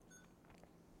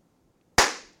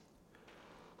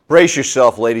Brace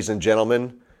yourself, ladies and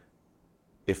gentlemen.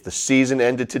 If the season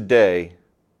ended today,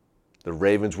 the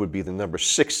Ravens would be the number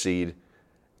 6 seed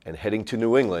and heading to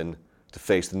New England to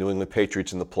face the New England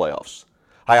Patriots in the playoffs.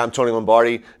 Hi, I'm Tony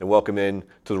Lombardi, and welcome in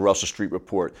to the Russell Street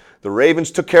Report. The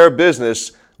Ravens took care of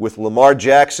business with Lamar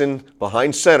Jackson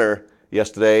behind center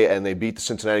yesterday, and they beat the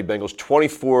Cincinnati Bengals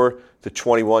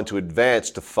 24-21 to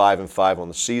advance to 5-5 on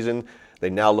the season. They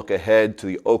now look ahead to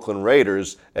the Oakland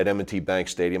Raiders at M&T Bank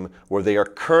Stadium, where they are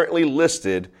currently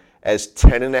listed as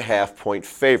 10.5-point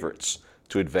favorites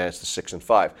to advance to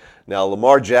 6-5. Now,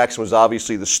 Lamar Jackson was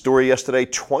obviously the story yesterday.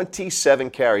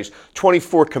 27 carries,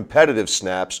 24 competitive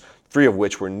snaps, 3 of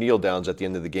which were kneel downs at the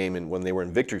end of the game and when they were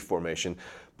in victory formation,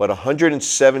 but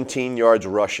 117 yards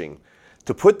rushing.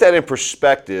 To put that in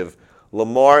perspective,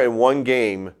 Lamar in one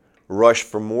game rushed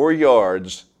for more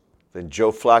yards than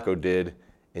Joe Flacco did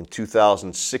in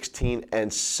 2016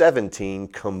 and 17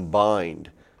 combined,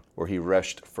 where he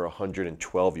rushed for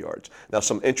 112 yards. Now,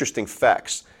 some interesting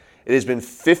facts. It has been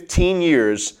 15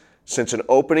 years since an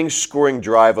opening scoring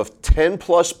drive of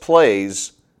 10-plus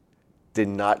plays did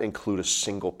not include a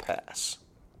single pass.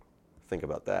 Think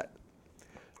about that.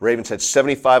 Ravens had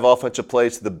 75 offensive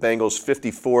plays to the Bengals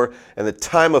 54, and the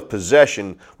time of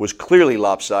possession was clearly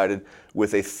lopsided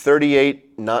with a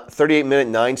 38-minute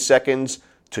 9 seconds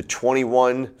to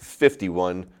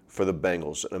 21:51 for the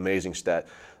Bengals. An amazing stat.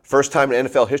 First time in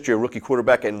NFL history a rookie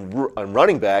quarterback and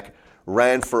running back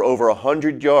ran for over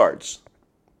 100 yards.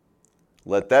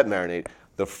 Let that marinate.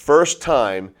 The first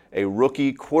time a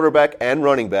rookie quarterback and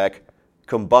running back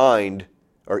combined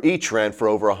or each ran for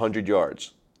over 100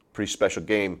 yards. Pretty special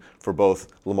game for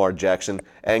both Lamar Jackson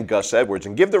and Gus Edwards.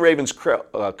 And give the Ravens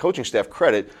coaching staff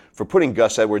credit for putting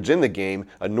Gus Edwards in the game,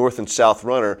 a north and south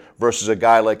runner, versus a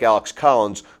guy like Alex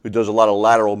Collins who does a lot of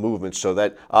lateral movements. So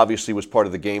that obviously was part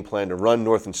of the game plan to run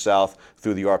north and south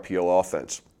through the RPO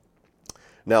offense.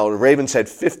 Now, the Ravens had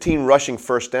 15 rushing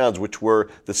first downs, which were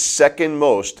the second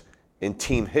most in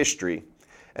team history.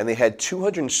 And they had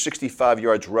 265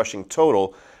 yards rushing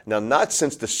total. Now, not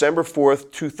since December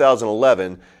 4th,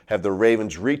 2011 have the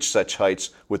Ravens reached such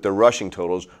heights with their rushing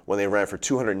totals when they ran for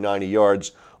 290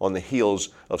 yards on the heels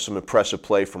of some impressive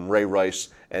play from Ray Rice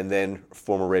and then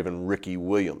former Raven Ricky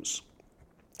Williams.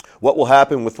 What will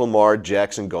happen with Lamar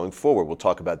Jackson going forward? We'll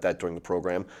talk about that during the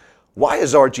program. Why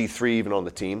is RG3 even on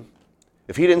the team?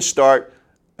 If he didn't start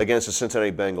against the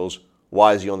Cincinnati Bengals,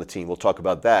 why is he on the team? We'll talk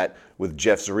about that with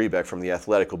Jeff Zrebiec from The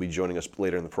Athletic, who'll be joining us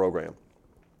later in the program.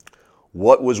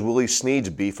 What was Willie Snead's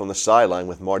beef on the sideline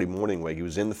with Marty Mornhinweg? He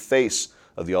was in the face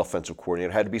of the offensive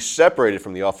coordinator, had to be separated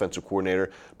from the offensive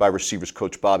coordinator by receivers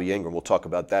coach Bobby Ingram. We'll talk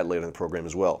about that later in the program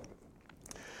as well.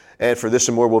 And for this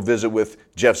and more, we'll visit with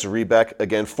Jeff Zrebiec,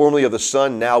 again, formerly of The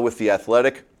Sun, now with The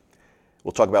Athletic.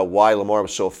 We'll talk about why Lamar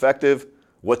was so effective.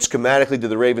 What schematically did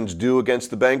the Ravens do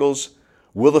against the Bengals?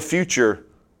 Will future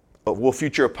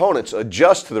opponents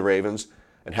adjust to the Ravens?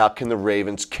 And how can the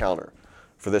Ravens counter?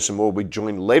 For this and more, we'll be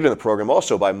joined later in the program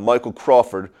also by Michael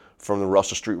Crawford from the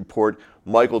Russell Street Report.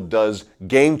 Michael does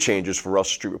Game Changers for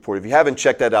Russell Street Report. If you haven't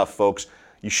checked that out, folks,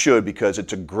 you should, because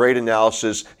it's a great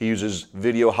analysis. He uses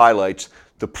video highlights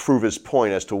to prove his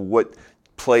point as to what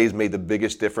plays made the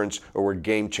biggest difference or were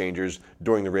game changers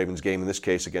during the Ravens game, in this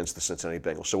case against the Cincinnati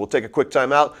Bengals. So we'll take a quick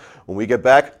time out. When we get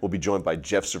back, we'll be joined by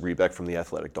Jeff Zrebiec from The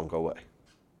Athletic. Don't go away.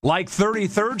 Like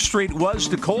 33rd Street was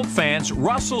to Colt fans,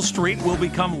 Russell Street will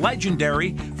become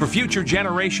legendary for future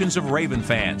generations of Raven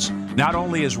fans. Not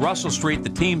only is Russell Street the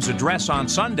team's address on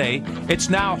Sunday,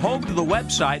 it's now home to the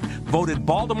website voted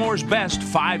Baltimore's best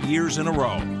 5 years in a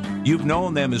row. You've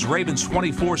known them as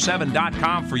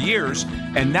Ravens247.com for years,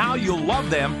 and now you'll love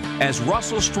them as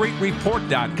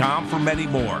RussellStreetReport.com for many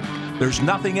more. There's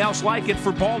nothing else like it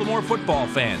for Baltimore football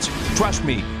fans. Trust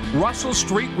me,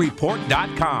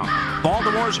 RussellStreetReport.com.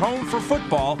 Baltimore's home for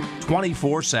football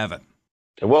 24/7.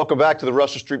 And welcome back to the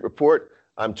Russell Street Report.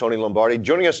 I'm Tony Lombardi.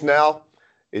 Joining us now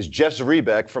is Jeff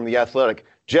Zrebiec from The Athletic.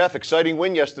 Jeff, exciting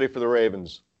win yesterday for the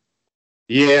Ravens.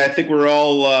 Yeah, I think we're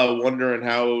all wondering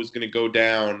how it was going to go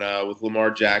down with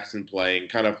Lamar Jackson playing.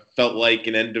 Kind of felt like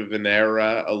an end of an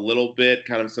era a little bit,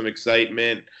 kind of some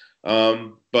excitement.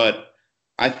 But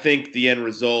I think the end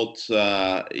result,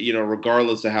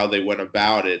 regardless of how they went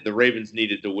about it, the Ravens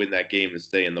needed to win that game to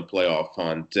stay in the playoff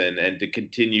hunt and to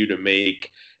continue to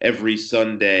make every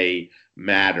Sunday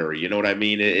matter. You know what I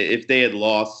mean? If they had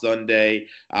lost Sunday,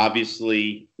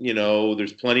 obviously,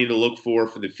 there's plenty to look for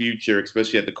the future,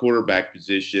 especially at the quarterback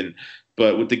position.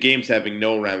 But with the games having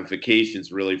no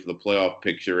ramifications really for the playoff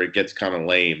picture, it gets kind of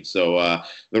lame. So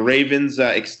the Ravens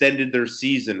extended their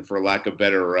season, for lack of a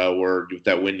better word, with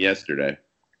that win yesterday.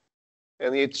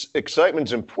 And the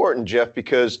excitement's important, Jeff,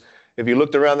 because If you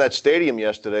looked around that stadium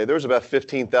yesterday, there was about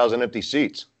 15,000 empty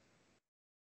seats.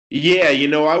 Yeah,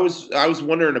 I was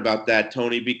wondering about that,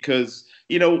 Tony, because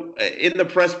in the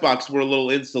press box we're a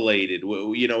little insulated.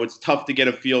 It's tough to get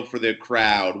a feel for the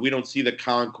crowd. We don't see the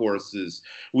concourses.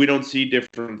 We don't see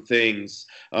different things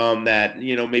that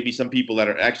maybe some people that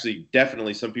are actually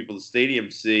definitely some people at the stadium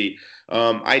see.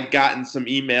 I'd gotten some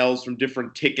emails from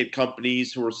different ticket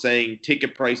companies who were saying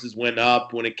ticket prices went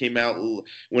up when it came out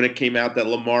that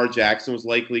Lamar Jackson was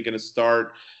likely going to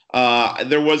start.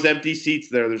 There was empty seats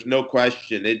there. There's no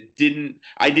question.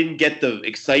 I didn't get the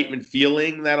excitement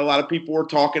feeling that a lot of people were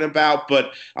talking about,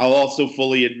 but I'll also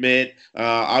fully admit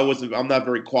I'm not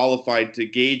very qualified to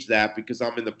gauge that because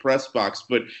I'm in the press box.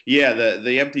 But yeah,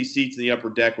 the empty seats in the upper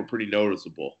deck were pretty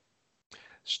noticeable.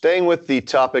 Staying with the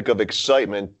topic of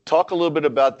excitement, talk a little bit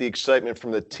about the excitement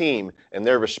from the team and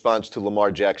their response to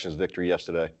Lamar Jackson's victory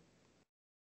yesterday.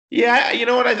 Yeah, you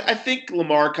know what? I think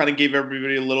Lamar kind of gave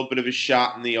everybody a little bit of a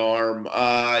shot in the arm.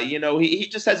 He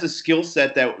just has a skill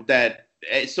set that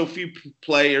so few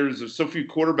players or so few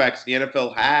quarterbacks in the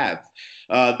NFL have.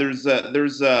 There's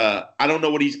I don't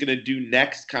know what he's going to do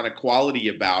next kind of quality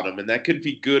about him, and that could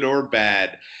be good or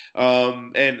bad.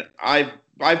 And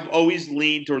I've always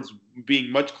leaned towards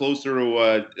being much closer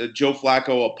to a Joe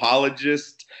Flacco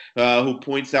apologist who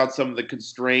points out some of the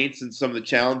constraints and some of the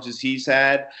challenges he's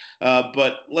had.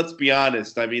 But let's be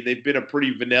honest. I mean, they've been a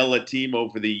pretty vanilla team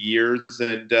over the years,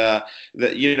 and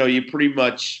you pretty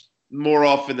much more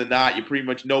often than not, you pretty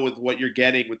much know with what you're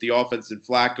getting with the offense and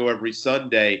Flacco every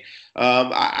Sunday.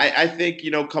 I think,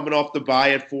 coming off the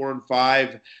bye at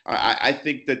 4-5, I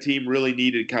think the team really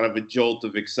needed kind of a jolt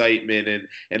of excitement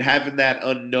and having that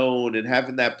unknown and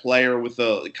having that player with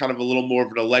a kind of a little more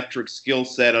of an electric skill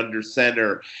set under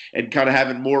center and kind of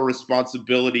having more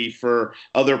responsibility for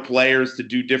other players to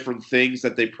do different things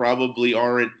that they probably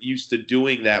aren't used to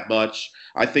doing that much.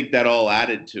 I think that all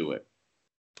added to it.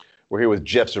 We're here with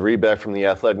Jeff Zrebiec from The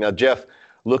Athletic. Now, Jeff,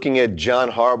 looking at John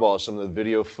Harbaugh, some of the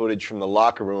video footage from the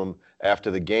locker room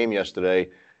after the game yesterday,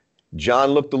 John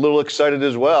looked a little excited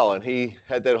as well, and he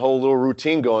had that whole little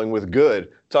routine going with good.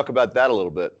 Talk about that a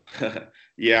little bit.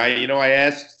 Yeah, I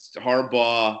asked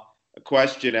Harbaugh a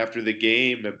question after the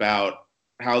game about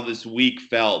how this week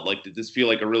felt. Like, did this feel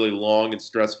like a really long and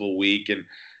stressful week? And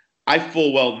I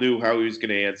full well knew how he was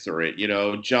going to answer it.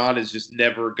 John is just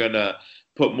never going to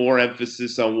put more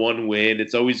emphasis on one win.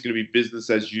 It's always going to be business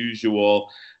as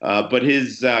usual. But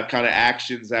his kind of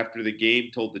actions after the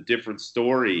game told a different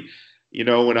story.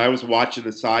 When I was watching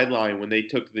the sideline, when they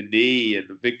took the knee and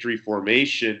the victory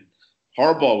formation,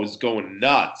 Harbaugh was going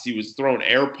nuts. He was throwing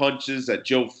air punches at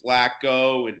Joe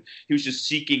Flacco, and he was just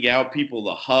seeking out people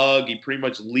to hug. He pretty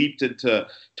much leaped into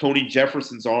Tony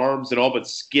Jefferson's arms and all but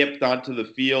skipped onto the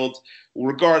field.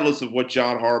 Regardless of what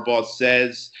John Harbaugh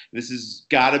says, this has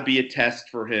got to be a test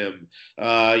for him.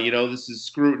 This is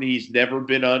scrutiny he's never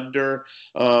been under.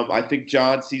 I think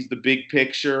John sees the big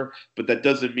picture, but that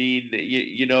doesn't mean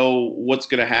that, what's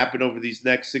going to happen over these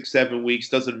next 6-7 weeks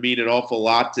doesn't mean an awful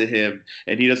lot to him,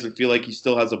 and he doesn't feel like he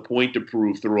still has a point to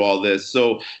prove through all this.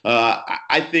 So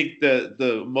I think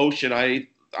the emotion I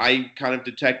kind of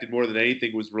detected more than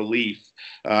anything was relief.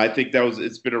 I think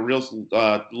it's been a real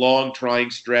long, trying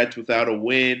stretch without a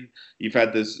win. You've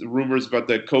had this rumors about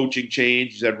the coaching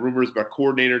change. You've had rumors about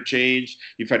coordinator change.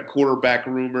 You've had quarterback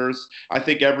rumors. I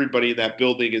think everybody in that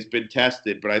building has been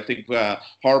tested, but I think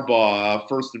Harbaugh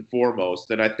first and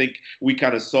foremost. And I think we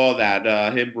kind of saw that,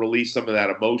 him release some of that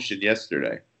emotion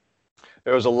yesterday.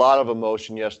 There was a lot of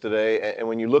emotion yesterday. And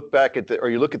when you look back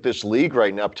you look at this league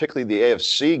right now, particularly the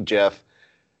AFC, Jeff,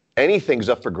 anything's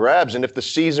up for grabs. And if the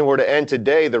season were to end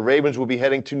today, the Ravens will be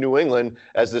heading to New England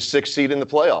as the 6th seed in the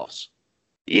playoffs.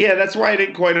 Yeah, that's why I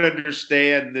didn't quite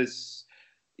understand this,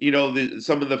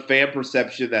 some of the fan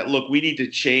perception that, look, we need to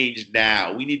change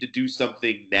now. We need to do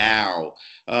something now.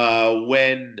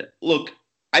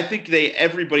 I think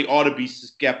everybody ought to be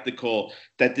skeptical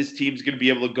that this team's going to be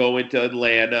able to go into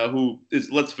Atlanta, who is,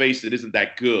 let's face it, isn't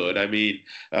that good. I mean,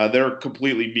 they're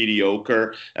completely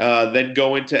mediocre. Then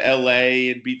go into LA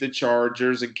and beat the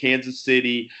Chargers and Kansas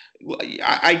City.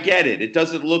 I get it. It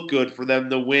doesn't look good for them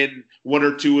to win one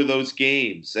or two of those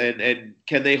games. And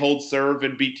can they hold serve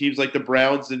and beat teams like the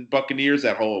Browns and Buccaneers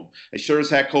at home? I sure as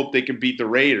heck hope they can beat the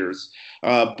Raiders.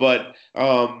 So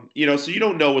you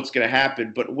don't know what's going to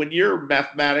happen. But when you're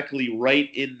mathematically right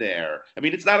in there, I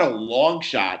mean, it's not a long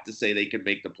shot to say they can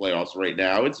make the playoffs right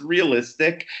now. It's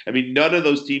realistic. I mean, none of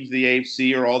those teams in the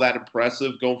AFC are all that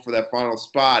impressive going for that final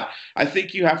spot. I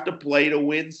think you have to play to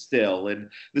win still. And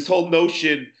this whole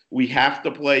notion we have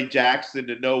to play Jackson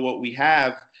to know what we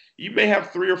have, you may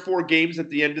have 3 or 4 games at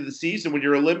the end of the season when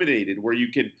you're eliminated where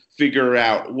you can figure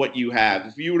out what you have.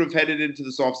 If you would have headed into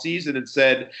this offseason and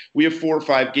said, we have 4 or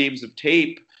 5 games of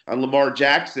tape on Lamar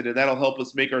Jackson, and that'll help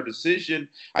us make our decision,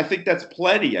 I think that's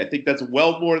plenty. I think that's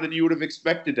well more than you would have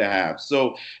expected to have.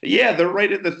 So, yeah, they're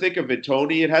right in the thick of it,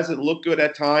 Tony. It hasn't looked good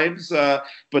at times,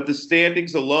 but the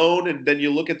standings alone, and then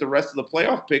you look at the rest of the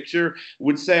playoff picture,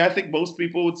 would say, I think most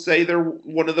people would say they're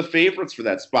one of the favorites for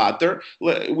that spot.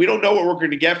 We don't know what we're going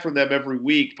to get from them every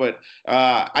week, but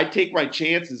I take my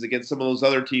chances against some of those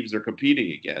other teams they're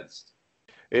competing against.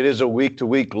 It is a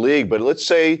week-to-week league, but let's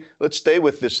stay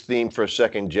with this theme for a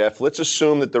second, Jeff. Let's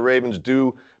assume that the Ravens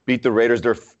do beat the Raiders.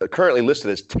 They're currently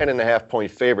listed as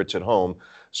 10.5-point favorites at home.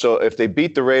 So if they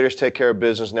beat the Raiders, take care of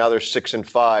business, now they're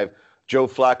 6-5. Joe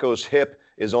Flacco's hip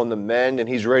is on the mend, and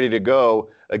he's ready to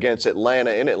go against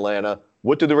Atlanta in Atlanta.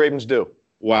 What do the Ravens do?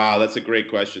 Wow, that's a great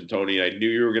question, Tony. I knew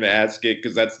you were going to ask it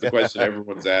because that's the question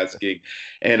everyone's asking,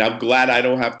 and I'm glad I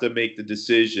don't have to make the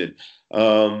decision.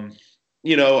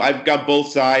 I've got both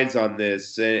sides on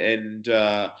this, and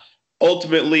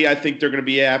ultimately, I think they're going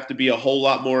to have to be a whole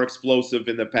lot more explosive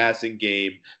in the passing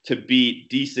game to beat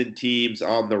decent teams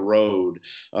on the road.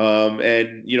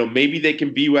 Maybe they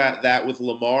can be at that with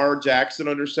Lamar Jackson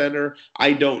under center.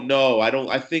 I don't know.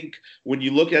 I think when you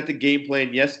look at the game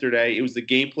plan yesterday, it was the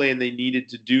game plan they needed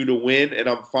to do to win, and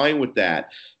I'm fine with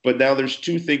that. But now there's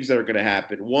 2 things that are going to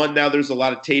happen. One, now there's a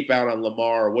lot of tape out on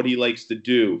Lamar, what he likes to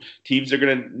do. Teams are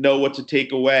going to know what to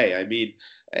take away. I mean,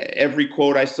 every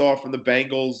quote I saw from the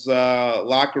Bengals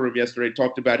locker room yesterday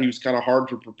talked about he was kind of hard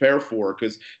to prepare for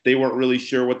because they weren't really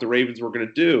sure what the Ravens were going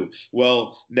to do.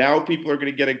 Well, now people are going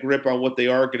to get a grip on what they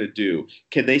are going to do.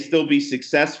 Can they still be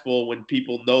successful when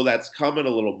people know that's coming a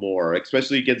little more,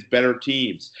 especially against better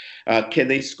teams? Can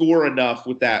they score enough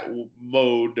with that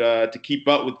mode to keep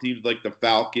up with teams like the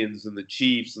Falcons and the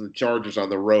Chiefs and the Chargers on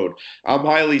the road? I'm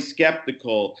highly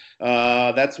skeptical.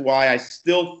 That's why I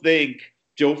still think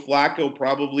Joe Flacco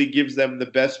probably gives them the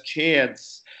best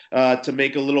chance to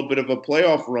make a little bit of a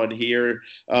playoff run here.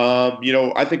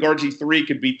 I think RG3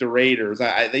 could beat the Raiders.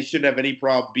 They shouldn't have any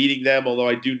problem beating them, although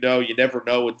I do know you never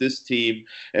know with this team,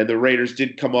 and the Raiders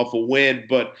did come off a win.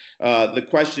 But the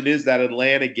question is that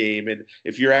Atlanta game, and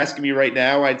if you're asking me right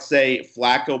now, I'd say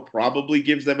Flacco probably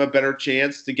gives them a better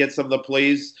chance to get some of the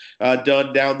plays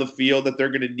done down the field that they're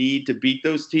going to need to beat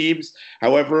those teams.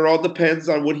 However, it all depends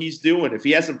on what he's doing. If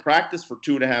he hasn't practiced for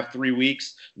 2.5, 3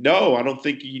 weeks, no, I don't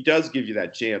think he does give you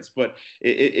that chance. But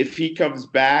if he comes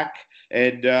back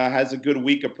and has a good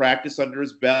week of practice under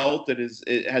his belt and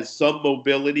has some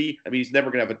mobility, I mean, he's never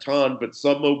going to have a ton, but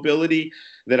some mobility,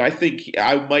 then I think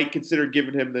I might consider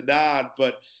giving him the nod.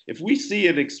 But if we see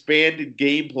an expanded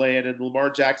game plan and Lamar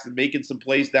Jackson making some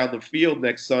plays down the field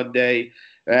next Sunday,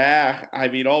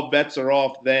 all bets are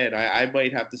off then. I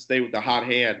might have to stay with the hot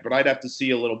hand, but I'd have to see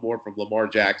a little more from Lamar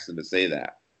Jackson to say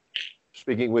that.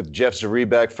 Speaking with Jeff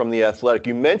Zrebiec from The Athletic,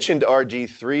 you mentioned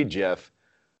RG3, Jeff.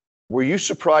 Were you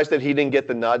surprised that he didn't get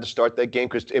the nod to start that game?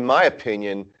 Because in my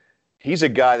opinion, he's a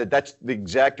guy that's the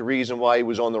exact reason why he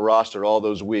was on the roster all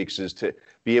those weeks, is to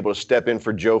be able to step in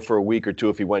for Joe for a week or two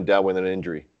if he went down with an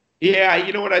injury. Yeah,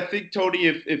 you know what? I think, Tony,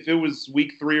 if it was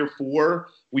week 3 or 4,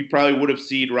 we probably would have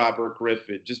seen Robert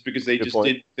Griffin just because they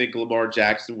didn't think Lamar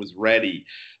Jackson was ready.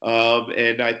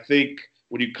 And I think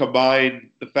when you combine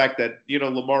the fact that,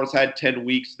 Lamar's had 10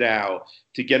 weeks now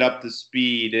to get up to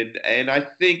speed. And I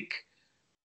think,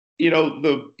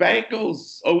 the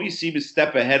Bengals always seem to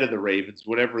step ahead of the Ravens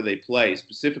whenever they play,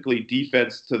 specifically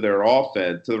defense to their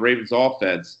offense, to the Ravens'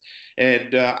 offense.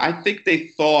 And I think they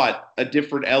thought a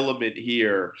different element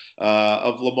here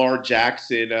of Lamar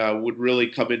Jackson would really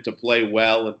come into play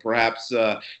well and perhaps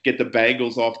get the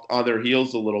Bengals off on their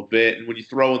heels a little bit. And when you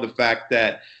throw in the fact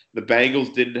that the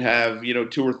Bengals didn't have,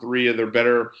 2 or 3 of their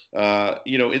better,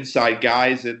 inside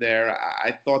guys in there,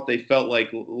 I thought they felt like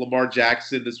Lamar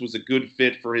Jackson, this was a good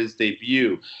fit for his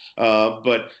debut.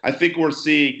 But I think we're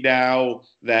seeing now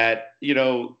that,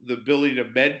 the ability to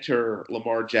mentor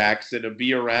Lamar Jackson and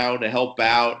be around to help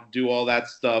out and do all that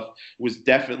stuff was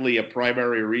definitely a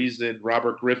primary reason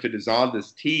Robert Griffin is on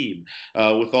this team,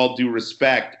 with all due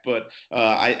respect. But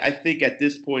I think at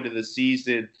this point in the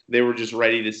season, they were just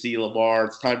ready to see Lamar.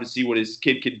 It's time to see what his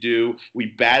kid can do. We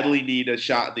badly need a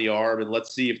shot in the arm, and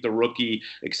let's see if the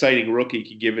exciting rookie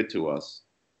can give it to us.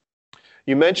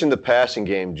 You mentioned the passing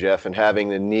game, Jeff, and having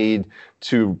the need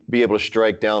to be able to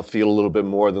strike downfield a little bit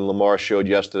more than Lamar showed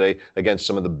yesterday against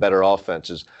some of the better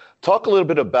offenses. Talk a little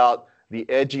bit about the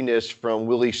edginess from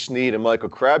Willie Snead and Michael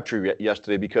Crabtree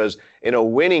yesterday, because in a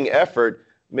winning effort,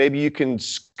 maybe you can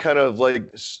kind of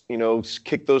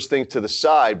kick those things to the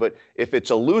side. But if it's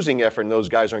a losing effort and those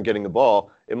guys aren't getting the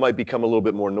ball, it might become a little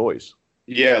bit more noise.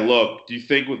 Yeah, look, do you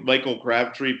think with Michael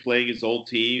Crabtree playing his old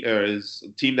team, or his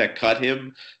team that cut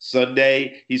him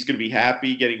Sunday, he's going to be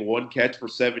happy getting one catch for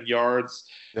 7 yards?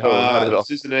 No, not at all.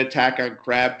 This isn't an attack on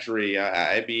Crabtree.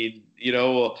 I mean,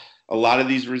 a lot of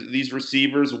these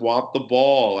receivers want the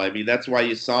ball. I mean, that's why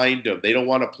you signed them. They don't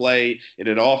want to play in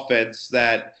an offense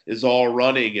that is all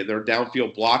running and they're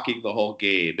downfield blocking the whole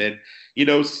game. And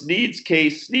Snead's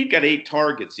case, Snead got 8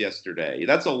 targets yesterday.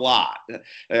 That's a lot,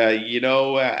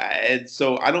 and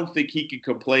so I don't think he can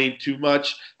complain too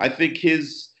much. I think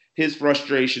his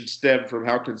frustration stemmed from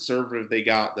how conservative they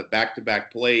got the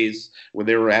back-to-back plays when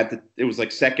they were it was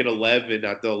like second 11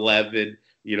 at the 11.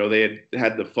 They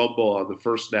had the fumble on the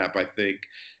first snap, I think,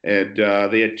 and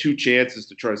they had 2 chances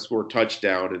to try to score a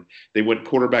touchdown, and they went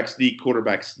quarterback sneak,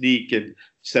 and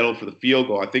settled for the field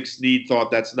goal. I think Snead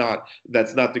thought that's not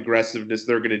the aggressiveness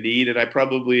they're going to need, and I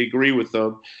probably agree with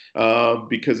them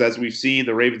because as we've seen,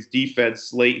 the Ravens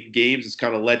defense late in games is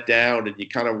kind of let down, and you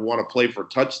kind of want to play for a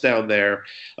touchdown there.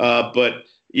 But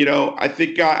I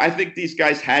think these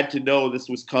guys had to know this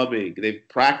was coming. They've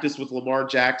practiced with Lamar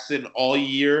Jackson all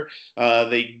year.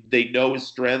 They know his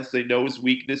strengths, they know his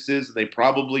weaknesses, and they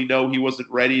probably know he wasn't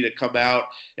ready to come out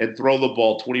and throw the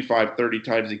ball 25, 30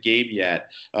 times a game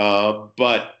yet.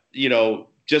 But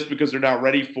just because they're not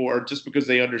ready for it, just because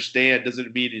they understand,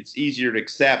 doesn't mean it's easier to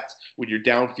accept when you're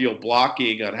downfield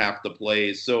blocking on half the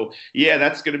plays. So, yeah,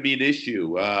 that's going to be an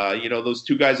issue. Those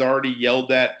 2 guys already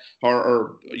yelled at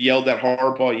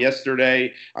Harbaugh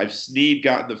yesterday. Snead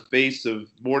got in the face of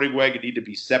Morningweg and need to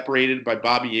be separated by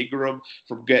Bobby Ingram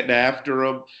from getting after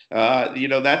him.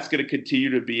 That's going to continue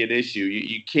to be an issue.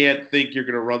 You can't think you're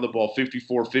going to run the ball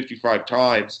 54, 55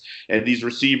 times, and these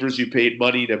receivers you paid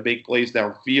money to make plays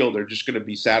downfield are just going to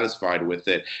be satisfied with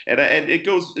it. And it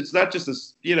goes. It's not just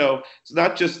it's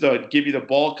not just a give you the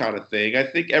ball kind of thing. I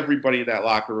think everybody in that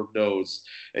locker room knows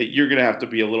you're going to have to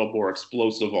be a little more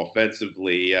explosive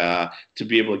offensively to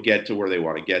be able to get to where they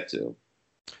want to get to.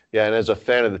 Yeah, and as a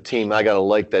fan of the team, I got to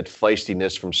like that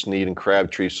feistiness from Snead and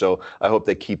Crabtree, so I hope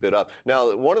they keep it up.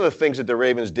 Now, one of the things that the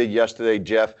Ravens did yesterday,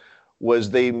 Jeff, was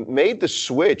they made the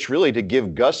switch really to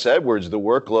give Gus Edwards the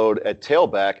workload at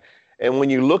tailback. And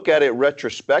when you look at it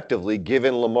retrospectively,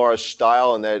 given Lamar's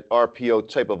style and that RPO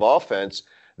type of offense,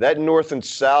 that north and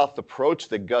south approach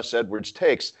that Gus Edwards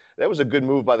takes, that was a good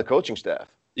move by the coaching staff.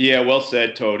 Yeah, well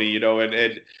said, Tony.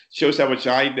 And shows how much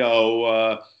I know.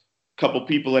 A couple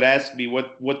people had asked me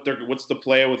what's the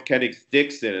plan with Kenneth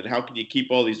Dixon and how can you keep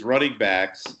all these running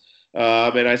backs?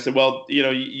 And I said, well,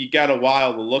 you got a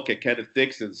while to look at Kenneth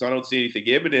Dixon, so I don't see anything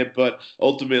imminent. But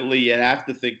ultimately, you have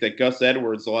to think that Gus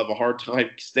Edwards will have a hard time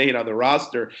staying on the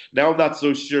roster. Now, I'm not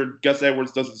so sure Gus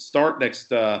Edwards doesn't start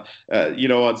next,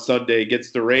 on Sunday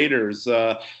against the Raiders.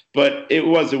 But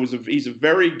he's a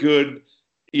very good.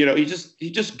 He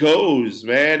just goes,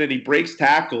 man, and he breaks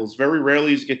tackles. Very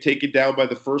rarely does he get taken down by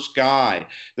the first guy.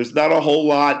 There's not a whole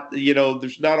lot,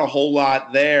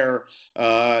 there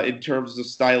in terms of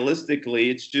stylistically.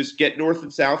 It's just get north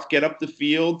and south, get up the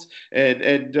field,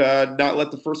 and not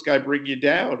let the first guy bring you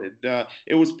down. And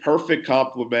it was perfect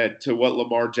complement to what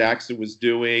Lamar Jackson was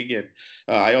doing. And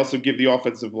I also give the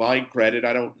offensive line credit.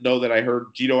 I don't know that I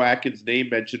heard Geno Atkins' name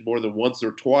mentioned more than once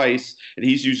or twice, and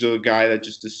he's usually a guy that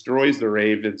just destroys the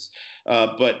Ravens.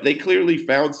 But they clearly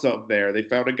found something there. They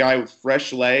found a guy with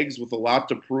fresh legs with a lot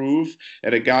to prove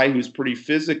and a guy who's pretty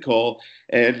physical.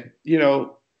 And,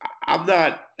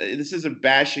 this isn't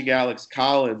bashing Alex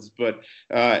Collins, but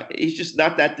he's just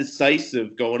not that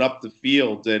decisive going up the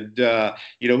field. And,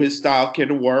 his style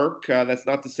can work. That's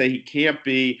not to say he can't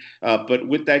be. But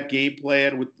with that game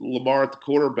plan, with Lamar at the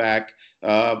quarterback,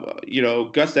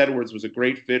 Gus Edwards was a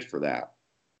great fit for that.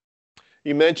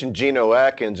 You mentioned Geno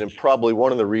Atkins, and probably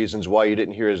one of the reasons why you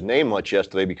didn't hear his name much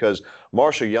yesterday, because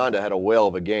Marshall Yanda had a whale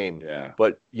of a game. Yeah.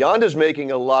 But Yanda's making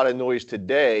a lot of noise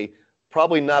today,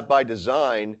 probably not by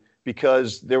design,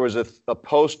 because there was a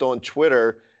post on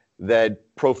Twitter that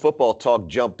Pro Football Talk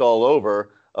jumped all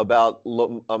over about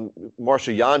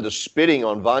Marshall Yanda spitting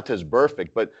on Vontaze Burfict.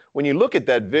 But when you look at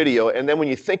that video, and then when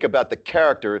you think about the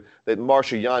character that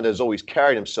Marshall Yanda has always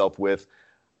carried himself with,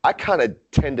 I kind of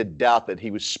tend to doubt that he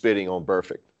was spitting on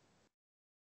Burfict.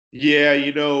 Yeah,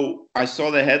 I saw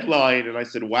the headline and I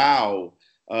said, wow,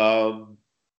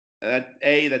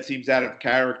 that seems out of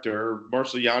character.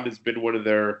 Marshall Yanda has been one of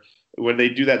their when they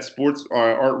do that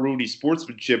Art Rooney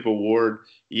Sportsmanship Award,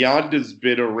 Yonda's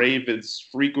been a Ravens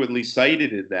frequently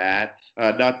cited in that.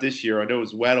 Not this year, I know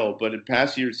it's Weddle, but in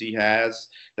past years he has.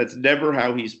 That's never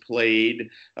how he's played.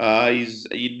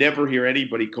 You never hear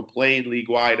anybody complain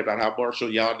league-wide about how Marshall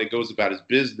Yonda goes about his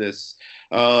business.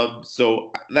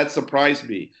 So that surprised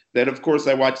me. Then, of course,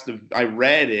 I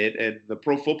read it, and the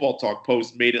Pro Football Talk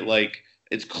post made it like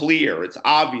it's clear, it's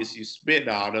obvious you spit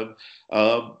on him.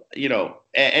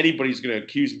 Anybody's going to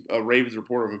accuse a Ravens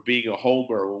reporter of being a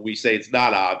homer when we say it's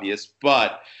not obvious.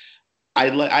 But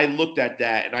I looked at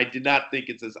that, and I did not think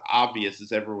it's as obvious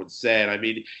as everyone said. I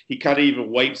mean, he kind of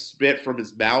even wipes spit from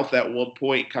his mouth at one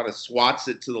point, kind of swats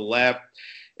it to the left.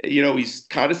 He's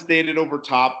kind of standing over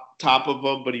top of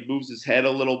him, but he moves his head a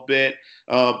little bit.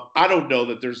 I don't know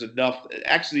that there's enough.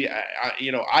 Actually,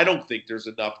 I don't think there's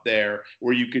enough there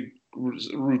where you could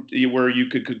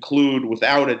conclude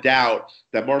without a doubt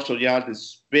that Marshall Yonda is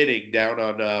spitting down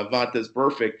on Vontaze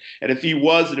Burfict. And if he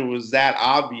was, and it was that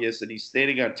obvious, and he's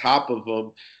standing on top of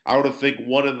him, I would have think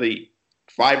one of the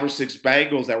 5 or 6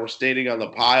 Bengals that were standing on the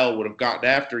pile would have gotten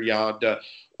after Yonda.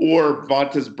 Or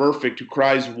Vontaze Burfict, who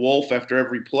cries wolf after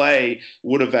every play,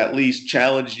 would have at least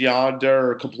challenged Yonda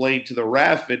or complained to the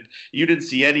ref, and you didn't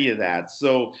see any of that.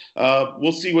 So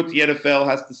we'll see what the NFL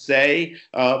has to say.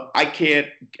 I can't,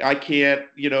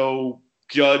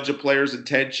 judge a player's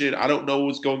intention. I don't know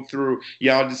what's going through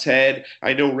Yonda's head.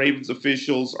 I know Ravens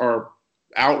officials are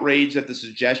outraged at the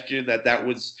suggestion that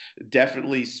was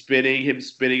definitely him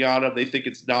spitting on him. They think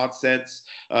it's nonsense.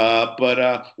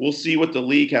 But we'll see what the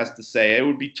league has to say. It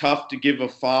would be tough to give a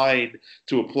fine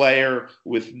to a player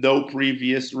with no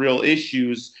previous real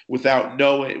issues without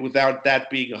that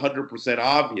being 100%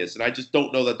 obvious. And I just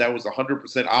don't know that was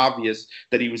 100% obvious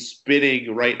that he was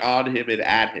spitting right on him and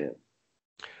at him.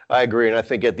 I agree, and I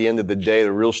think at the end of the day,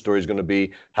 the real story is going to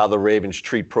be how the Ravens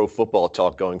treat Pro Football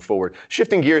Talk going forward.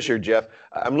 Shifting gears here, Jeff,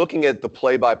 I'm looking at the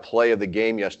play-by-play of the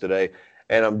game yesterday,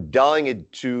 and I'm dialing it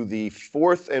to the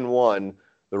 4th and 1.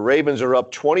 The Ravens are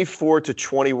up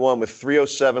 24-21 with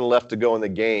 3:07 left to go in the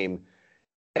game,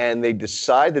 and they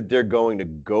decide that they're going to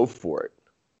go for it.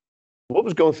 What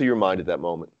was going through your mind at that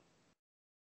moment?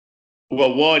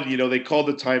 Well, they called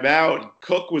the timeout.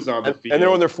 Cook was on the field. And they're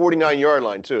on their 49-yard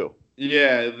line, too.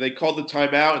 Yeah, they called the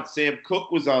timeout, and Sam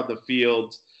Cook was on the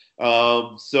field.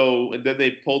 And then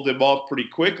they pulled him off pretty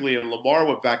quickly, and Lamar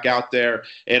went back out there.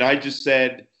 And I just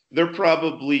said, they're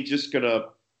probably just going to,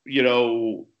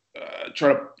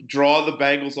 try to draw the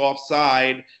Bengals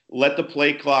offside, let the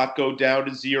play clock go down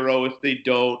to 0 if they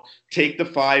don't, take the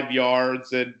 5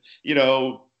 yards, and,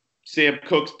 Sam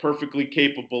Cook's perfectly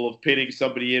capable of pinning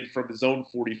somebody in from his own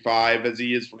 45 as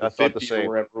he is from the 50 or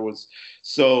wherever it was.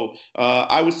 So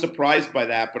I was surprised by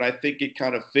that, but I think it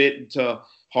kind of fit into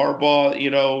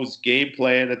Harbaugh's game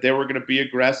plan that they were going to be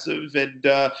aggressive and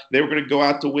they were going to go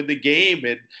out to win the game.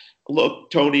 And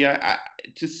look, Tony,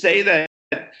 to say that,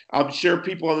 I'm sure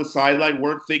people on the sideline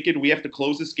weren't thinking we have to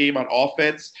close this game on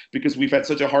offense because we've had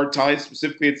such a hard time,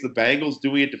 specifically it's the Bengals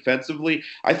doing it defensively.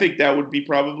 I think that would be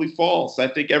probably false. I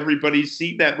think everybody's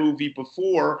seen that movie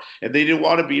before, and they didn't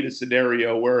want to be in a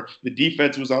scenario where the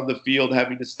defense was on the field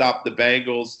having to stop the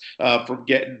Bengals from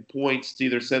getting points to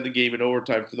either send the game in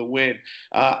overtime for the win.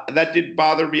 That didn't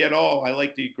bother me at all. I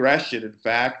like the aggression, in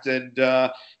fact, and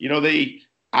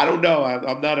I don't know.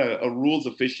 I'm not a rules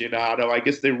aficionado. I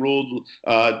guess they ruled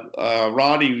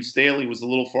Ronnie Stanley was a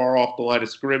little far off the line of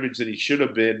scrimmage than he should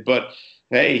have been. But,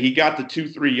 hey, he got the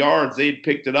 2-3 yards. They'd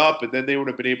picked it up, and then they would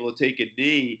have been able to take a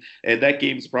knee, and that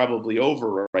game's probably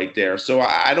over right there. So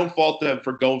I don't fault them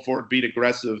for going for it and being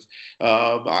aggressive.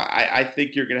 I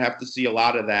think you're going to have to see a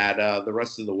lot of that the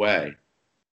rest of the way.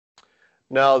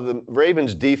 Now, the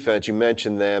Ravens defense, you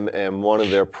mentioned them, and one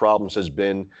of their problems has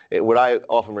been what I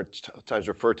oftentimes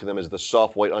refer to them as the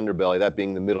soft white underbelly, that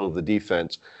being the middle of the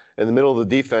defense. In the middle of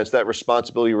the defense, that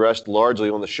responsibility rests largely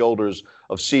on the shoulders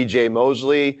of C.J.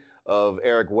 Mosley, of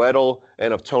Eric Weddle,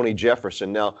 and of Tony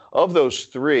Jefferson. Now, of those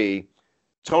three,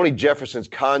 Tony Jefferson's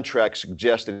contract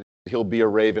suggested he'll be a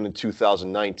Raven in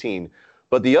 2019.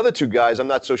 But the other two guys, I'm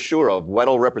not so sure of.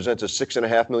 Weddle represents a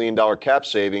 $6.5 million cap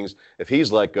savings if he's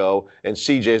let go, and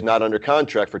CJ is not under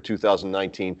contract for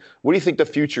 2019. What do you think the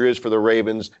future is for the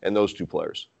Ravens and those two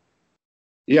players?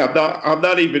 Yeah, I'm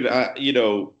not even,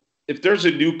 if there's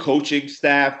a new coaching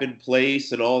staff in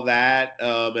place and all that,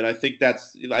 and I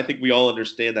think we all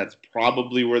understand that's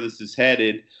probably where this is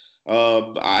headed.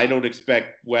 I don't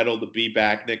expect Weddle to be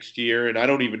back next year, and I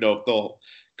don't even know if they'll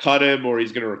cut him or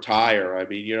he's going to retire. I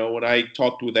mean, when I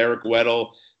talked with Eric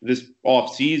Weddle this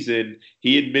offseason,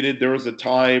 he admitted there was a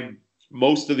time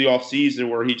most of the offseason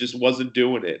where he just wasn't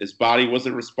doing it. His body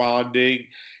wasn't responding.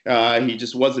 He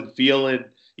just wasn't feeling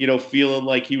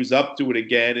like he was up to it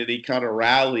again, and he kind of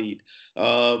rallied.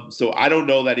 So I don't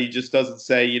know that he just doesn't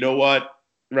say, you know what,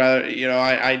 rather,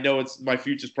 I know my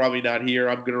future's probably not here.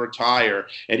 I'm going to retire.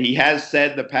 And he has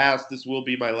said in the past, this will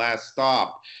be my last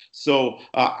stop. So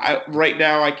right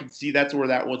now I can see that's where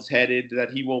that one's headed,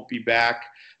 that he won't be back.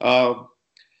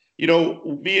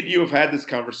 Me and you have had this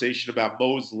conversation about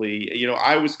Mosley.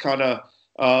 I was kind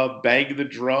of banging the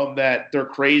drum that they're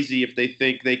crazy if they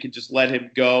think they can just let him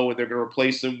go and they're going to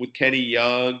replace him with Kenny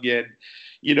Young. And,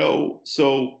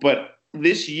 but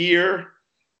this year,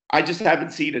 I just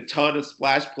haven't seen a ton of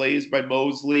splash plays by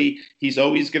Mosley. He's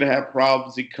always going to have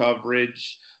problems in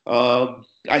coverage.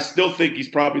 I still think he's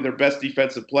probably their best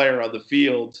defensive player on the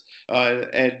field.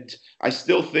 And I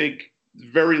still think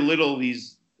very little of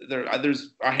these.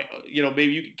 There's maybe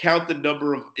you can count the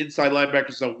number of inside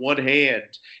linebackers on one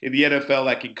hand in the NFL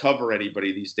that can cover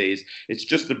anybody these days. It's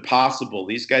just impossible.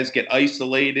 These guys get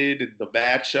isolated in the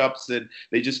matchups and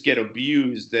they just get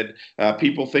abused. And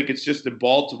people think it's just in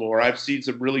Baltimore. I've seen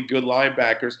some really good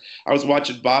linebackers. I was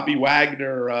watching Bobby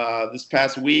Wagner this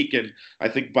past week, and I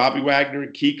think Bobby Wagner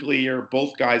and Kuechly are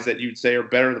both guys that you'd say are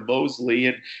better than Mosley,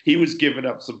 and he was giving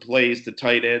up some plays to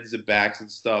tight ends and backs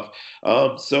and stuff.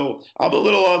 So I'm a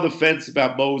little on the fence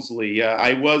about Mosley.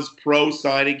 I was pro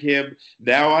signing him.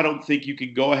 Now I don't think you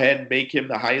can go ahead and make him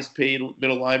the highest paid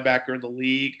middle linebacker in the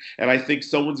league, and I think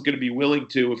someone's going to be willing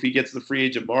to if he gets the free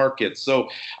agent market. So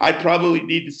I probably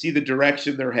need to see the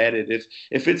direction they're headed.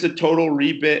 If it's a total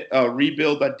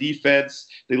rebuild on defense,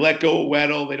 they let go of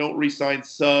Weddle, they don't re-sign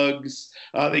Suggs,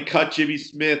 they cut Jimmy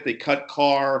Smith, they cut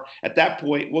Carr. At that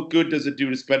point, what good does it do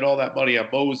to spend all that money on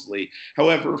Mosley?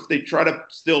 However, if they try to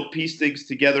still piece things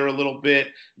together a little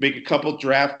bit, make a couple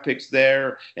draft picks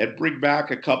there, and bring back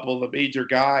a couple of the major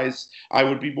guys, I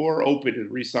would be more open to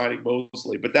re-signing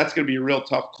Mosley. But that's going to be a real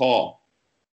tough call.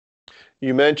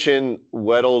 You mentioned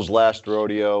Weddle's last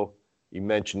rodeo. You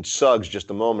mentioned Suggs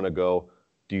just a moment ago.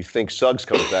 Do you think Suggs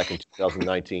comes back in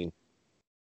 2019?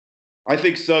 I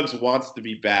think Suggs wants to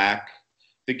be back.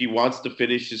 I think he wants to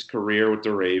finish his career with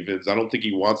the Ravens. I don't think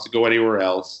he wants to go anywhere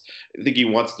else. I think he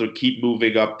wants to keep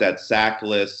moving up that sack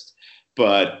list.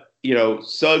 But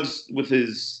Suggs with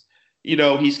his,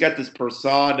 he's got this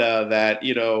persona that,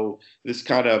 this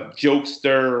kind of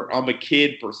jokester, I'm a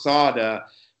kid persona,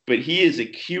 but he is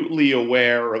acutely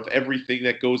aware of everything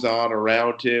that goes on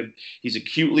around him. He's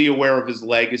acutely aware of his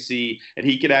legacy, and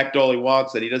he can act all he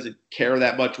wants, and he doesn't care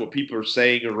that much what people are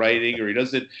saying or writing, or he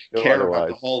doesn't care about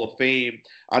the Hall of Fame.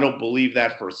 I don't believe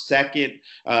that for a second.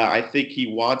 I think he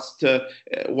wants to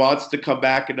come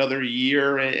back another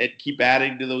year and keep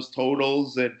adding to those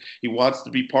totals, and he wants to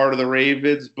be part of the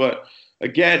Ravens. But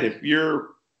again,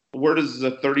 where does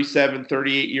a 37,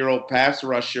 38-year-old pass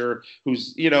rusher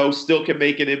who's, still can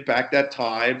make an impact at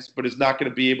times, but is not going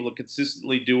to be able to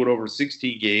consistently do it over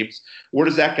 16 games, where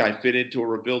does that guy fit into a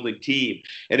rebuilding team?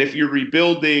 And if you're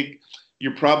rebuilding,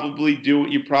 you're probably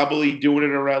doing it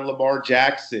around Lamar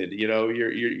Jackson.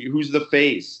 You're who's the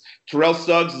face? Terrell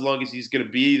Suggs, as long as he's going to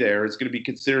be there, is going to be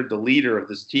considered the leader of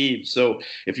this team. So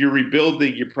if you're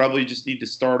rebuilding, you probably just need to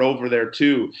start over there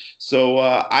too. So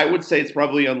I would say it's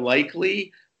probably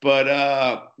unlikely. But,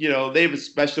 they have a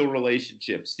special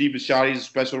relationship. Steve Bisciotti has a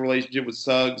special relationship with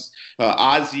Suggs.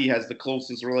 Ozzie has the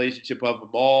closest relationship of them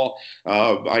all.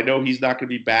 I know he's not going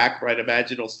to be back, but I'd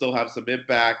imagine he'll still have some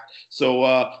impact.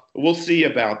 So we'll see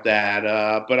about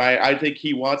that. But I think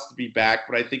he wants to be back,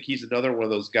 but I think he's another one of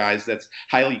those guys that's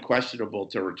highly questionable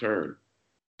to return.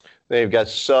 Then you've got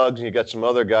Suggs, and you've got some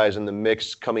other guys in the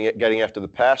mix getting after the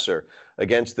passer.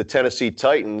 Against the Tennessee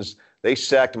Titans, they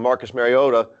sacked Marcus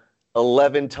Mariota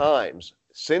 11 times.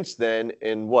 Since then,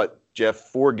 in Jeff,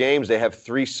 4 games, they have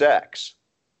 3 sacks.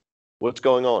 What's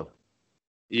going on?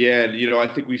 Yeah, and,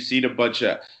 I think we've seen a bunch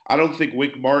of – I don't think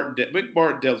Wink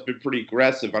Martindale's been pretty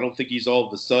aggressive. I don't think he's all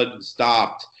of a sudden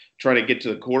stopped trying to get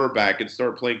to the quarterback and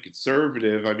start playing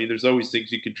conservative. I mean, there's always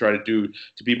things you can try to do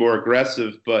to be more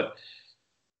aggressive, but –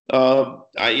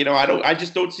 I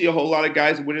just don't see a whole lot of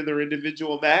guys winning their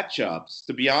individual matchups.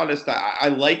 To be honest, I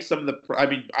like some of the.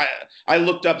 I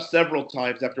looked up several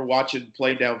times after watching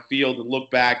play downfield and looked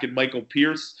back, and Michael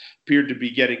Pierce appeared to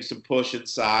be getting some push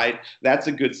inside. That's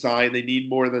a good sign. They need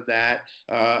more than that.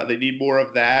 They need more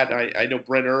of that. I know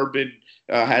Brent Urban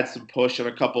had some push on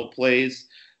a couple of plays,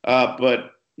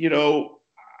 but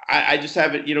I just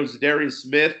haven't, Zadarius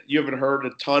Smith, you haven't heard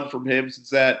a ton from him since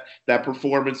that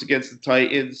performance against the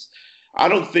Titans. I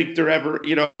don't think they're ever,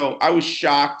 I was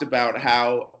shocked about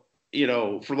how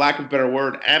for lack of a better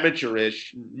word,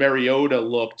 amateurish Mariota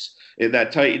looked in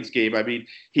that Titans game. I mean,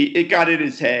 it got in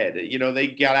his head. They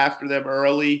got after them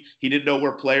early. He didn't know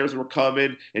where players were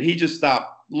coming, and he just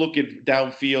stopped looking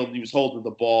downfield, and he was holding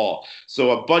the ball.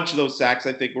 So a bunch of those sacks,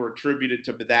 I think, were attributed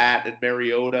to that and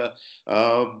Mariota.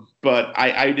 But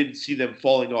I didn't see them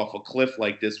falling off a cliff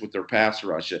like this with their pass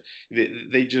rush.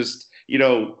 They just –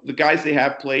 the guys they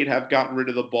have played have gotten rid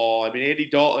of the ball. I mean, Andy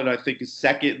Dalton, I think, is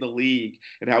second in the league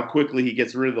and how quickly he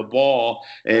gets rid of the ball.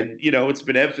 And, it's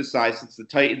been emphasized since the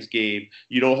Titans game,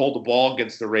 you don't hold the ball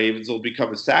against the Ravens, it'll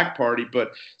become a sack party.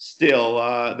 But still,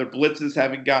 their blitzes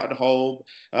haven't gotten home.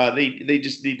 They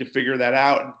just need to figure that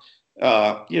out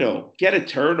and, get a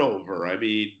turnover. I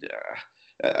mean,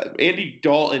 Andy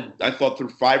Dalton, I thought, threw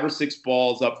 5 or 6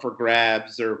 balls up for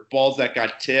grabs or balls that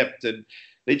got tipped, and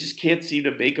they just can't seem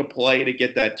to make a play to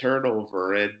get that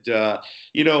turnover. And,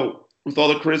 with all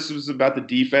the criticism about the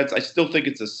defense, I still think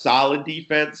it's a solid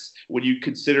defense when you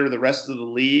consider the rest of the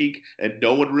league, and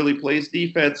no one really plays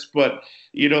defense. But,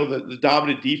 the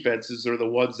dominant defenses are the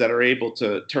ones that are able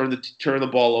to turn the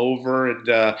ball over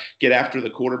and get after the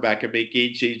quarterback and make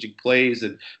game-changing plays.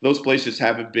 And those plays just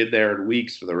haven't been there in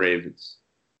weeks for the Ravens.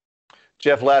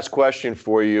 Jeff, last question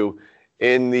for you.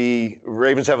 The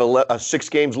Ravens have 6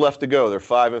 games left to go. They're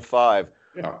 5-5.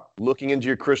 Yeah. Looking into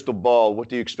your crystal ball, what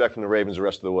do you expect from the Ravens the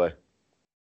rest of the way?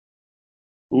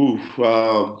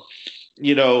 I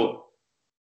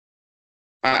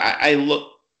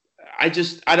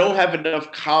don't have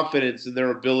enough confidence in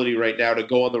their ability right now to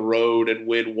go on the road and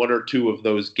win 1 or 2 of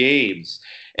those games.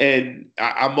 And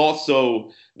I'm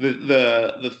also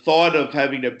the thought of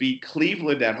having to beat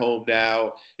Cleveland at home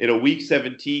now in a Week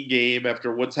 17 game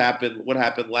after what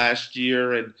happened last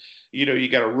year. And, you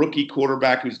got a rookie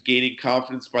quarterback who's gaining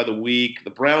confidence by the week. The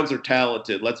Browns are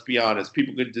talented. Let's be honest.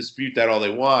 People can dispute that all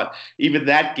they want. Even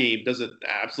that game doesn't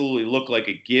absolutely look like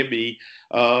a gimme.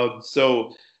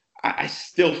 So I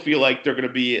still feel like they're going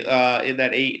to be in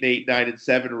that 8-8,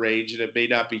 9-7 range, and it may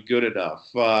not be good enough.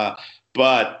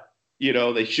 But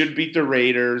they should beat the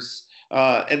Raiders.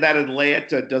 And that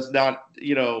Atlanta does not,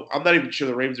 I'm not even sure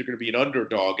the Ravens are going to be an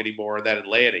underdog anymore in that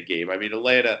Atlanta game. I mean,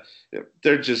 Atlanta,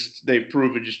 they've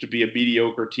proven just to be a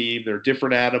mediocre team. They're a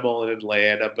different animal in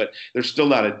Atlanta, but they're still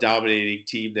not a dominating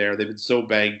team there. They've been so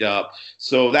banged up.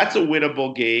 So that's a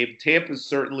winnable game. Tampa's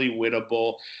certainly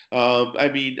winnable.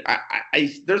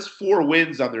 There's 4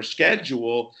 wins on their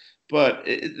schedule, but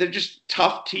they're just a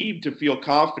tough team to feel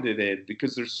confident in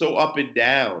because they're so up and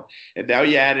down. And now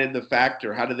you add in the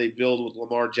factor, how do they build with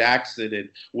Lamar Jackson, and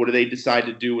what do they decide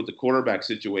to do with the quarterback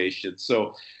situation?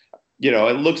 So,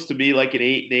 it looks to me like an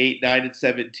 8-8,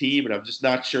 9-7 team, and I'm just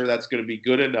not sure that's going to be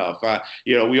good enough.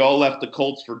 We all left the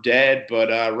Colts for dead, but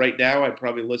right now I'd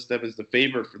probably list them as the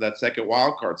favorite for that second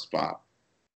wild card spot.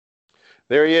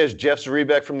 There he is, Jeff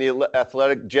Zrebiec from The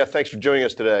Athletic. Jeff, thanks for joining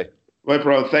us today. My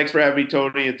bro, thanks for having me,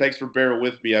 Tony, and thanks for bearing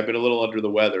with me. I've been a little under the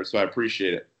weather, so I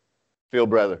appreciate it. Feel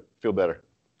better.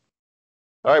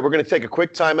 All right, we're going to take a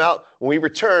quick timeout. When we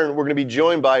return, we're going to be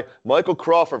joined by Michael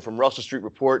Crawford from Russell Street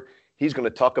Report. He's going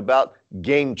to talk about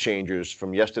game changers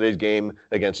from yesterday's game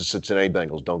against the Cincinnati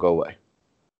Bengals. Don't go away.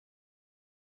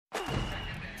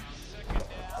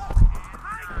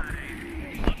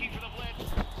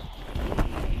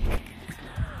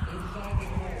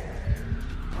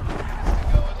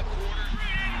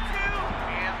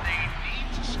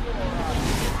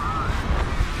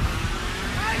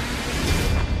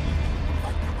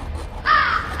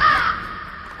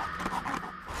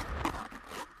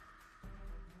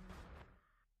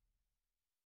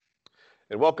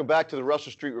 And welcome back to the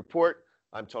Russell Street Report.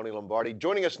 I'm Tony Lombardi.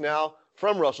 Joining us now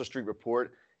from Russell Street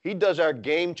Report, he does our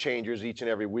game changers each and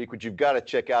every week, which you've got to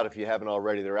check out if you haven't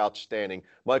already. They're outstanding.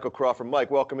 Michael Crawford.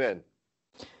 Mike, welcome in.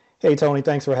 Hey, Tony.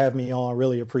 Thanks for having me on.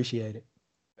 Really appreciate it.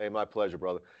 Hey, my pleasure,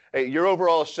 brother. Hey, your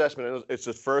overall assessment, it's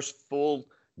the first full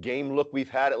game look we've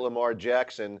had at Lamar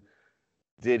Jackson.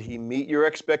 Did he meet your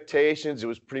expectations? It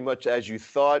was pretty much as you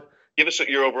thought. Give us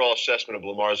your overall assessment of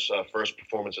Lamar's first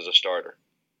performance as a starter.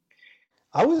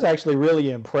 I was actually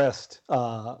really impressed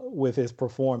with his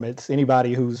performance.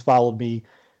 Anybody who's followed me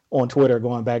on Twitter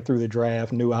going back through the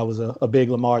draft knew I was a big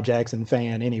Lamar Jackson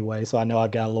fan anyway, so I know I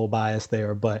got a little bias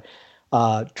there. But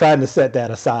trying to set that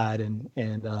aside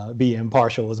and be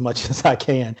impartial as much as I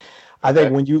can. I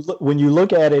think when you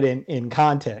look at it in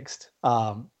context,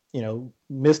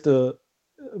 missed a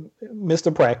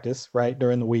practice right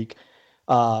during the week,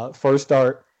 first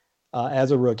start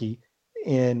as a rookie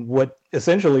in what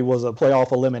essentially was a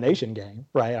playoff elimination game,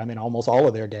 right? I mean, almost all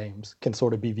of their games can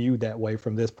sort of be viewed that way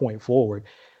from this point forward.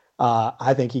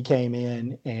 I think he came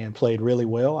in and played really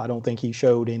well. I don't think he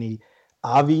showed any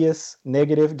obvious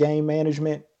negative game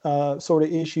management sort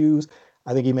of issues.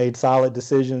 I think he made solid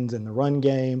decisions in the run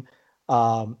game.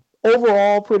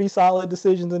 Overall, pretty solid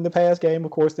decisions in the pass game. Of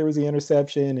course, there was the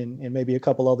interception and maybe a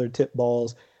couple other tip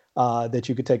balls that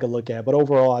you could take a look at. But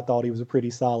overall, I thought he was a pretty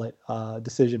solid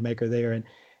decision maker there. And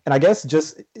I guess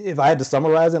just if I had to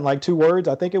summarize it in like 2 words,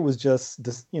 I think it was just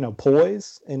this,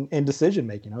 poise and decision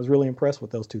making. I was really impressed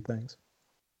with those 2 things.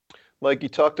 Mike, you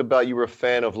talked about you were a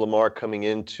fan of Lamar coming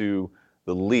into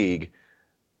the league.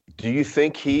 Do you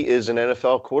think he is an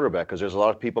NFL quarterback? Because there's a lot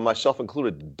of people, myself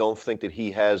included, don't think that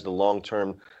he has the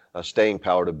long-term staying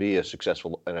power to be a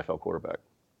successful NFL quarterback.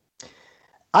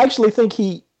 I actually think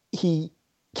he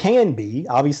can be.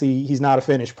 Obviously, he's not a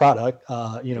finished product,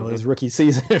 his rookie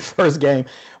season, first game.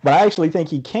 But I actually think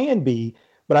he can be.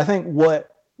 But I think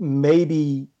what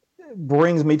maybe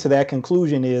brings me to that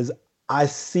conclusion is I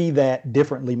see that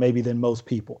differently maybe than most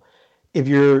people. If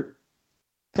you're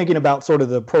thinking about sort of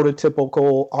the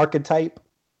prototypical archetype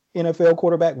NFL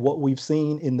quarterback, what we've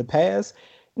seen in the past,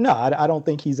 no, I don't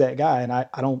think he's that guy. And I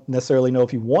don't necessarily know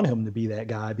if you want him to be that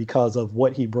guy because of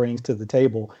what he brings to the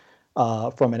table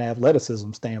from an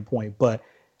athleticism standpoint. But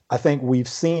I think we've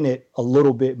seen it a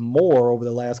little bit more over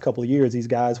the last couple of years. These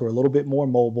guys who are a little bit more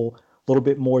mobile, a little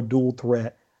bit more dual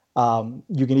threat.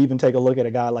 You can even take a look at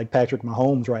a guy like Patrick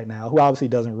Mahomes right now, who obviously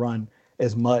doesn't run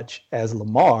as much as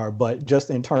Lamar, but just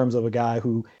in terms of a guy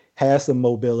who has some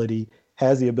mobility,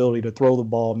 has the ability to throw the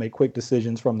ball, make quick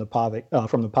decisions from the pocket.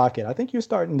 I think you're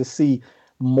starting to see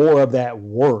more of that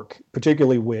work,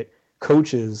 particularly with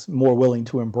coaches more willing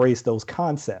to embrace those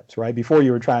concepts, right? Before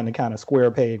you were trying to kind of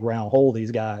square peg, round hole these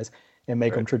guys and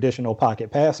make them traditional pocket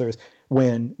passers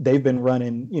when they've been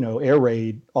running, air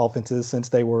raid offenses since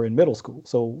they were in middle school.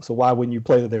 So why wouldn't you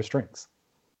play to their strengths?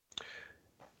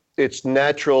 It's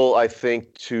natural, I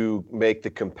think, to make the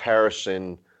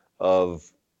comparison of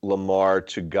Lamar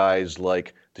to guys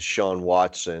like Deshaun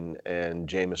Watson and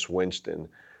Jameis Winston.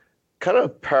 Kind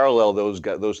of parallel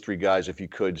those 3 guys, if you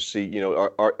could see,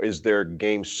 is their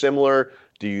game similar?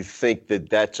 Do you think that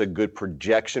that's a good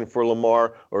projection for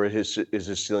Lamar, or is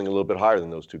his ceiling a little bit higher than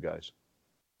those 2 guys?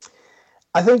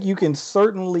 I think you can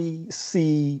certainly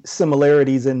see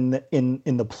similarities in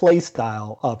the play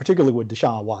style, particularly with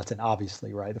Deshaun Watson,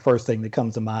 obviously, right? The first thing that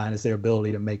comes to mind is their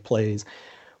ability to make plays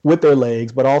with their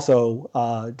legs, but also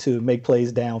to make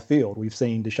plays downfield. We've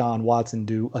seen Deshaun Watson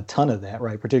do a ton of that,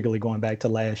 right? Particularly going back to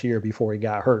last year before he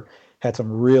got hurt, had some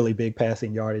really big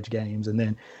passing yardage games. And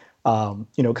then,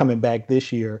 coming back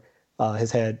this year,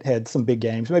 has had some big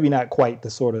games, maybe not quite the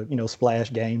sort of,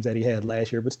 splash games that he had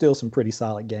last year, but still some pretty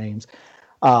solid games.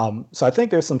 So I think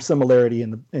there's some similarity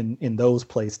in those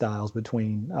play styles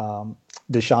between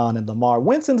Deshaun and Lamar.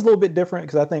 Winston's a little bit different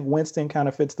because I think Winston kind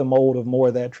of fits the mold of more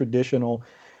of that traditional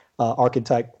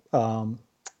archetype,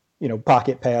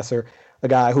 pocket passer, a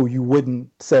guy who you wouldn't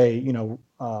say,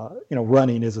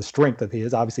 running is a strength of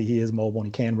his. Obviously, he is mobile and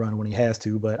he can run when he has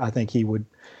to, but I think he would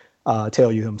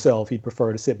tell you himself he'd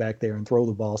prefer to sit back there and throw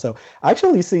the ball. So I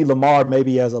actually see Lamar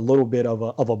maybe as a little bit of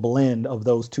a blend of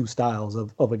those 2 styles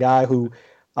of a guy who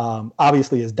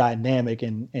obviously is dynamic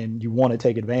and you want to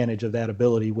take advantage of that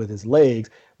ability with his legs,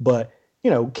 but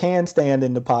can stand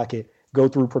in the pocket, go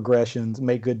through progressions,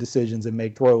 make good decisions, and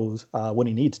make throws when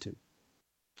he needs to.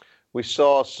 We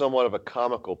saw somewhat of a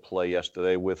comical play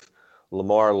yesterday with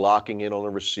Lamar locking in on a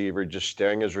receiver, just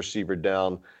staring his receiver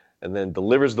down, and then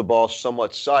delivers the ball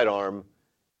somewhat sidearm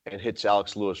and hits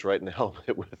Alex Lewis right in the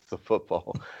helmet with the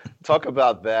football. Talk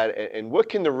about that, and what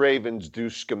can the Ravens do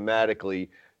schematically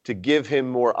to give him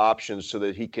more options so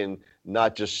that he can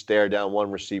not just stare down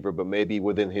one receiver, but maybe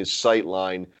within his sight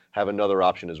line have another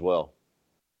option as well?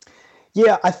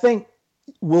 Yeah, I think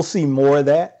we'll see more of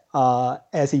that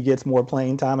as he gets more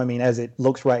playing time. I mean, as it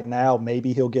looks right now,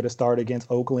 maybe he'll get a start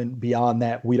against Oakland. Beyond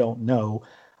that, we don't know.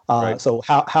 Right. So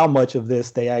how much of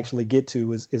this they actually get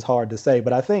to is hard to say.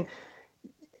 But I think,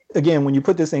 again, when you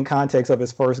put this in context of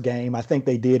his first game, I think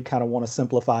they did kind of want to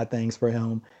simplify things for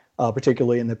him,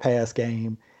 particularly in the pass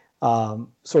game.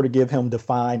 Sort of give him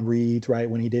defined reads, right?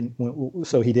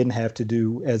 So he didn't have to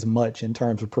do as much in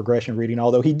terms of progression reading,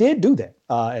 although he did do that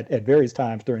at various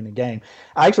times during the game.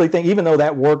 I actually think, even though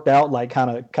that worked out like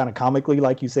kind of comically,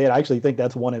 like you said, I actually think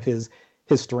that's one of his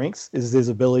strengths is his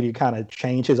ability to kind of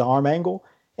change his arm angle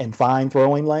and find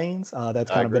throwing lanes. That's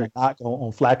kind of been a knock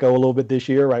on Flacco a little bit this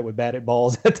year, right? With batted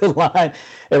balls at the line,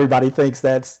 everybody thinks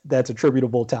that's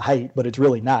attributable to height, but it's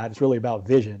really not. It's really about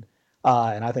vision.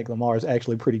 And I think Lamar is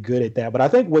actually pretty good at that. But I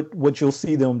think what you'll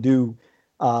see them do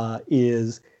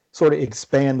is sort of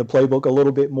expand the playbook a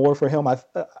little bit more for him.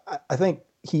 I think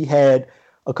he had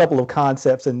a couple of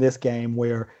concepts in this game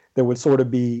where there would sort of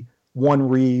be one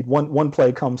read, one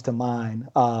play comes to mind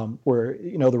where,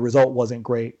 the result wasn't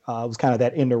great. It was kind of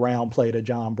that end around play to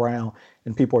John Brown.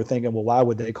 And people are thinking, well, why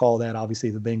would they call that? Obviously,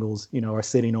 the Bengals, are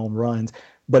sitting on runs.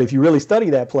 But if you really study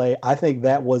that play, I think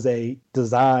that was a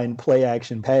designed play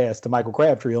action pass to Michael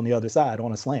Crabtree on the other side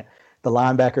on a slant. The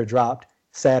linebacker dropped,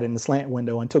 sat in the slant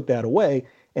window and took that away.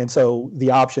 And so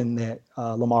the option that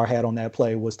Lamar had on that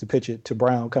play was to pitch it to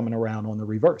Brown coming around on the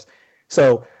reverse.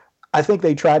 So I think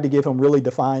they tried to give him really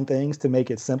defined things to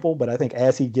make it simple. But I think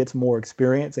as he gets more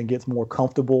experience and gets more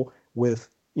comfortable with,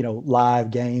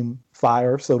 live game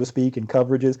fire, so to speak, and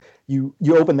coverages, you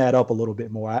open that up a little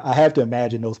bit more. I have to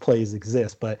imagine those plays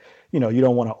exist, but, you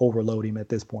don't want to overload him at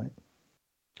this point.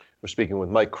 We're speaking with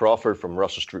Mike Crawford from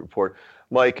Russell Street Report.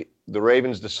 Mike, the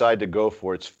Ravens decide to go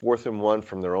for it. It's 4th and 1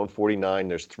 from their own 49.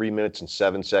 There's 3 minutes and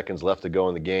 7 seconds left to go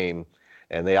in the game,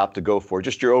 and they opt to go for it.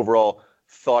 Just your overall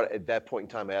thought at that point in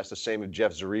time. I asked the same of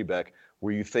Jeff Zrebiec.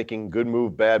 Were you thinking good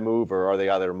move, bad move, or are they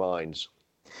out of their minds?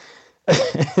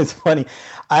 It's funny.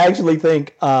 I actually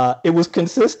think it was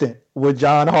consistent with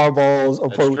John Harbaugh's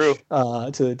approach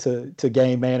to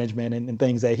game management and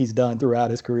things that he's done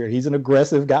throughout his career. He's an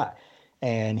aggressive guy,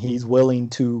 and he's willing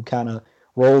to kind of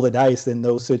roll the dice in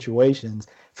those situations.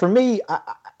 For me,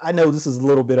 I know this is a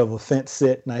little bit of a fence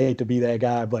sit, and I hate to be that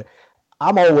guy, but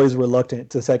I'm always reluctant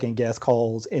to second guess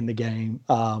calls in the game.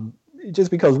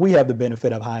 Just because we have the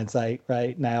benefit of hindsight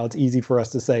right now, it's easy for us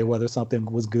to say whether something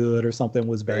was good or something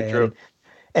was bad. Very true.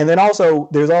 And then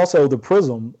there's also the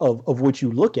prism of which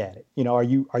you look at it. Are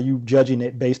you judging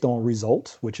it based on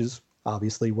results, which is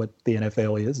obviously what the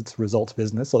NFL is. It's results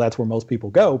business. So that's where most people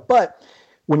go. But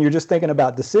when you're just thinking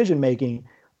about decision making,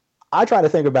 I try to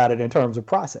think about it in terms of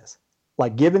process.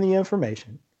 Like, given the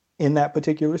information in that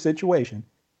particular situation,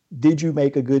 did you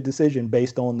make a good decision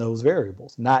based on those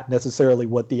variables, not necessarily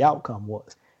what the outcome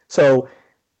was? So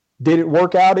did it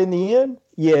work out in the end?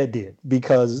 Yeah, it did,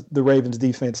 because the Ravens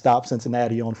defense stopped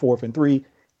Cincinnati on 4th and 3,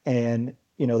 and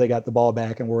they got the ball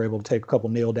back and were able to take a couple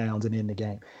kneel downs and end the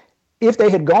game. If they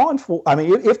had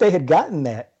if they had gotten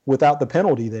that without the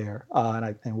penalty there,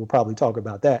 and we'll probably talk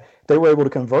about that, they were able to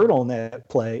convert on that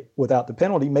play without the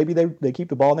penalty. Maybe they keep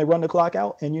the ball and they run the clock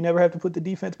out, and you never have to put the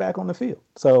defense back on the field.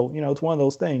 So it's one of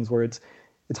those things where it's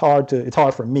hard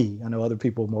for me. I know other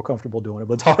people are more comfortable doing it,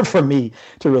 but it's hard for me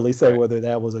to really say whether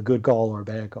that was a good call or a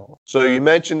bad call. So you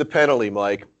mentioned the penalty,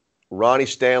 Mike. Ronnie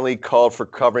Stanley called for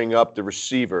covering up the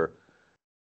receiver.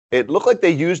 It looked like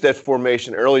they used that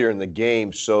formation earlier in the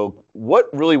game. So what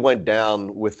really went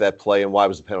down with that play, and why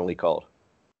was the penalty called?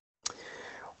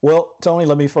 Well, Tony,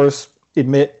 let me first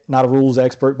admit, not a rules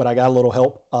expert, but I got a little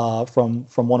help from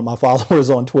one of my followers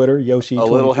on Twitter, Yoshi. A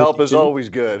little help is always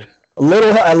good. A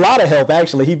lot of help,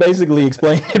 actually. He basically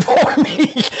explained it for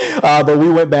me. But we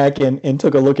went back and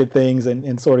took a look at things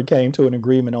and sort of came to an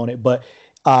agreement on it. But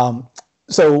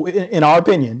so in our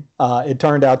opinion, it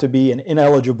turned out to be an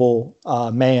ineligible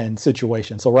man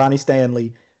situation. So Ronnie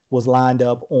Stanley was lined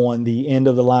up on the end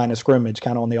of the line of scrimmage,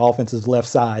 kind of on the offense's left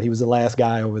side. He was the last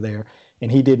guy over there,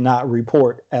 and he did not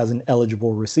report as an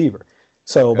eligible receiver.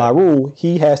 So by rule,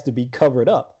 he has to be covered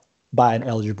up by an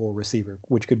eligible receiver,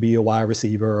 which could be a wide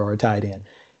receiver or a tight end.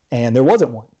 And there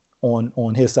wasn't one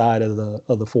on his side of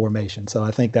the formation. So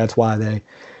I think that's why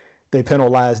they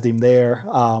penalized him there.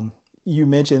 You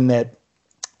mentioned that,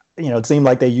 it seemed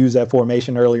like they used that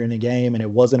formation earlier in the game and it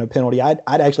wasn't a penalty. I'd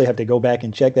actually have to go back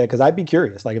and check that, because I'd be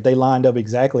curious. Like, if they lined up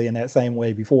exactly in that same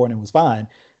way before and it was fine,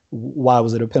 why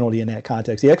was it a penalty in that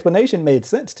context? The explanation made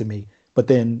sense to me, but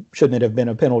then shouldn't it have been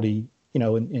a penalty,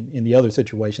 in the other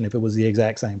situation if it was the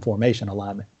exact same formation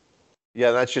alignment?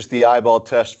 Yeah, that's just the eyeball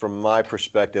test from my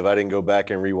perspective. I didn't go back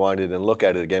and rewind it and look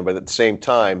at it again. But at the same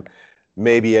time,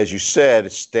 maybe, as you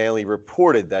said, Stanley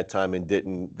reported that time and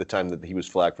didn't the time that he was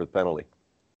flagged for the penalty.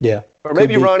 Yeah. Or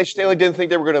maybe Ronnie Stanley didn't think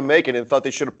they were going to make it and thought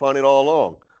they should have punted all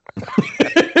along.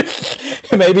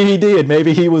 Maybe he did.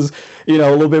 Maybe he was, a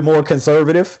little bit more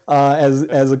conservative as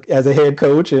a head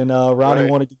coach, and Ronnie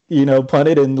wanted to, punt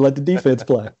it and let the defense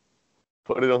play.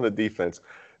 Put it on the defense.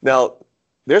 Now,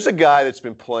 there's a guy that's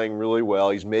been playing really well.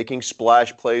 He's making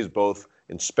splash plays both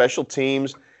in special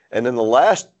teams and in the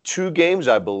last 2 games,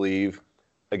 I believe,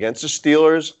 against the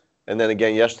Steelers and then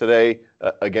again yesterday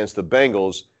against the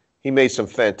Bengals. He made some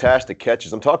fantastic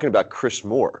catches. I'm talking about Chris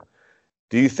Moore.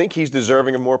 Do you think he's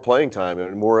deserving of more playing time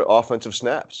and more offensive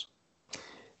snaps?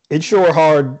 It's sure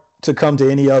hard to come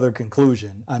to any other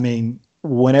conclusion. I mean,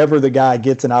 whenever the guy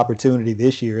gets an opportunity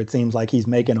this year, it seems like he's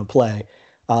making a play.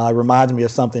 It reminds me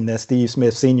of something that Steve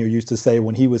Smith Sr. used to say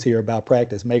when he was here about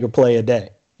practice: make a play a day,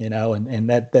 and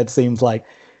that seems like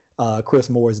Chris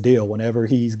Moore's deal. Whenever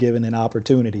he's given an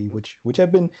opportunity, which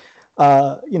have been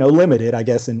limited, I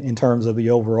guess, in terms of the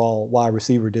overall wide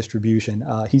receiver distribution.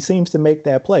 He seems to make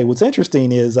that play. What's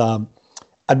interesting is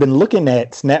I've been looking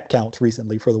at snap counts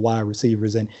recently for the wide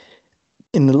receivers, and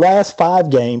in the last 5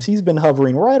 games, he's been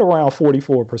hovering right around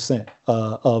 44%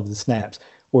 of the snaps,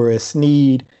 whereas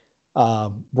Snead,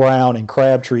 Brown, and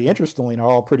Crabtree, interestingly, are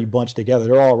all pretty bunched together.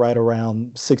 They're all right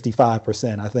around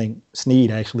 65%. I think Snead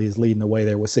actually is leading the way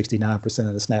there with 69%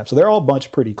 of the snaps. So they're all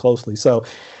bunched pretty closely. So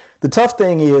the tough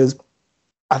thing is,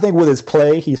 I think with his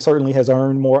play, he certainly has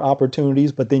earned more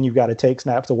opportunities, but then you've got to take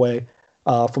snaps away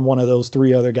from one of those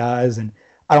 3 other guys. And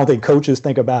I don't think coaches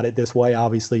think about it this way,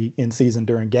 obviously, in season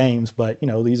during games. But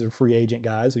these are free agent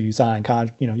guys who you sign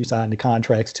the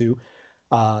contracts to,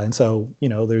 and so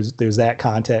there's that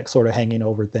context sort of hanging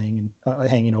over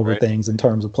things in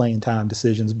terms of playing time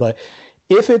decisions. But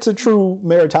if it's a true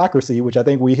meritocracy, which I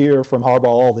think we hear from Harbaugh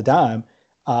all the time,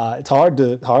 it's hard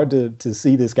to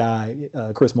see this guy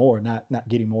Chris Moore not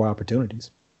getting more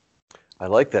opportunities. I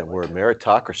like that word,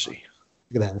 meritocracy.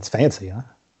 Look at that, it's fancy, huh?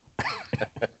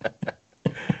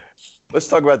 Let's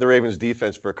talk about the Ravens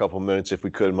defense for a couple minutes, if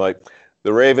we could, Mike.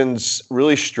 The Ravens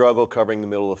really struggle covering the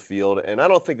middle of the field, and I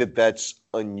don't think that that's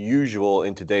unusual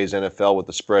in today's NFL with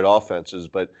the spread offenses,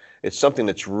 but it's something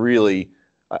that's really,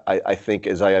 I think,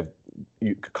 as I have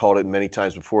called it many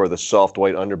times before, the soft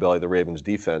white underbelly of the Ravens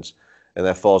defense, and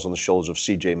that falls on the shoulders of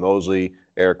C.J. Mosley,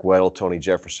 Eric Weddle, Tony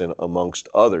Jefferson, amongst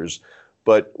others.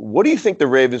 But what do you think the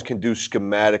Ravens can do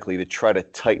schematically to try to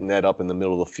tighten that up in the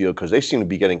middle of the field? Because they seem to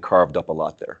be getting carved up a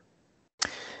lot there.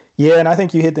 Yeah, and I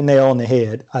think you hit the nail on the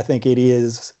head. I think it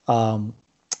is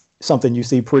something you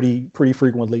see pretty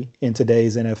frequently in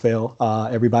today's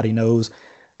NFL. Everybody knows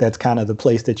that's kind of the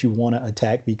place that you want to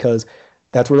attack because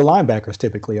that's where the linebackers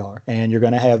typically are. And you're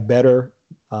going to have better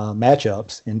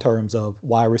matchups in terms of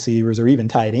wide receivers or even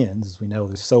tight ends. As we know,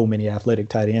 there's so many athletic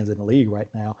tight ends in the league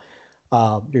right now.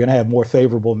 You're going to have more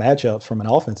favorable matchups from an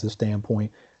offensive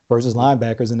standpoint versus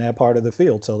linebackers in that part of the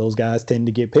field. So those guys tend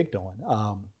to get picked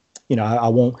on. I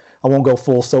won't go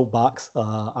full soapbox.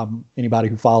 Anybody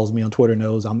who follows me on Twitter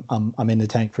knows I'm in the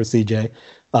tank for CJ,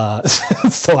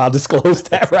 so I'll disclose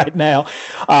that right now.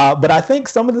 But I think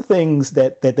some of the things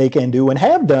that they can do and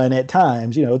have done at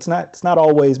times, it's not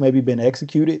always maybe been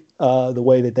executed the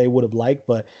way that they would have liked,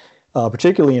 but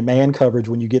particularly in man coverage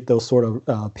when you get those sort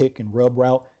of pick and rub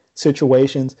route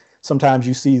situations. Sometimes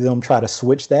you see them try to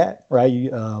switch that, right?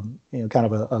 Kind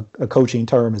of a coaching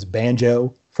term is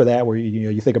banjo for that, where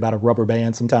you think about a rubber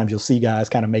band. Sometimes you'll see guys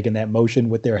kind of making that motion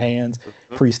with their hands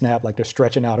pre-snap, like they're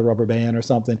stretching out a rubber band or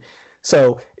something.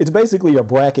 So it's basically a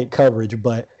bracket coverage,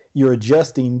 but you're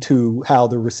adjusting to how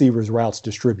the receiver's routes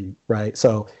distribute, right?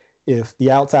 So if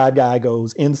the outside guy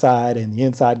goes inside and the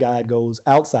inside guy goes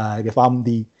outside, if I'm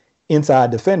the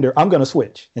inside defender, I'm going to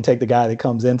switch and take the guy that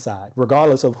comes inside,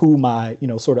 regardless of who my,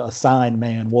 sort of assigned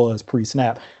man was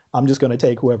pre-snap. I'm just going to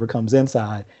take whoever comes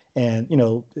inside. And,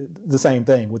 the same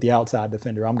thing with the outside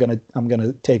defender. I'm going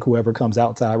to take whoever comes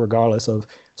outside, regardless of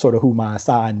sort of who my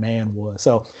assigned man was.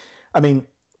 So, I mean,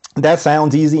 that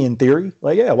sounds easy in theory.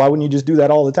 Like, yeah, why wouldn't you just do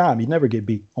that all the time? You'd never get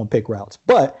beat on pick routes.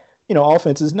 But,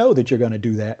 offenses know that you're going to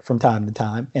do that from time to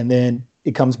time. And then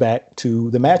it comes back to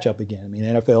the matchup again. I mean,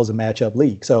 NFL is a matchup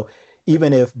league. So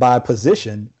even if by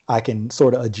position I can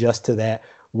sort of adjust to that,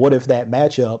 what if that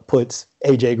matchup puts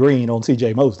A.J. Green on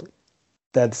C.J. Mosley?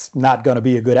 That's not going to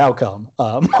be a good outcome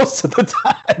most of the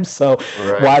time. So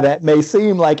while that may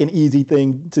seem like an easy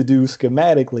thing to do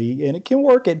schematically, and it can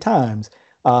work at times,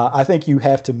 I think you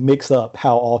have to mix up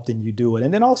how often you do it.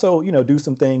 And then also, do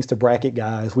some things to bracket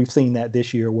guys. We've seen that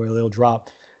this year where they'll drop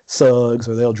Suggs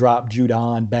or they'll drop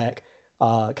Judon back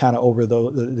kind of over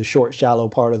the short, shallow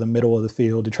part of the middle of the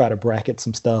field to try to bracket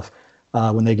some stuff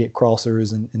when they get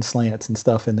crossers and slants and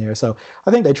stuff in there. So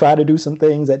I think they try to do some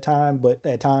things at times, but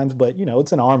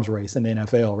it's an arms race in the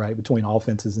NFL, right, between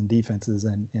offenses and defenses,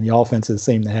 and the offenses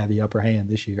seem to have the upper hand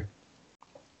this year.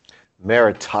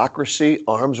 Meritocracy,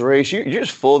 arms race. You're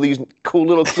just full of these cool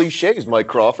little cliches, Mike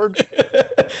Crawford.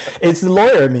 It's the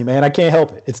lawyer in me, man. I can't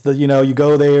help it. It's the, you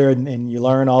go there and you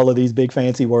learn all of these big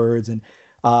fancy words, and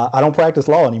I don't practice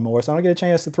law anymore, so I don't get a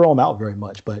chance to throw them out very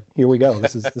much, but here we go.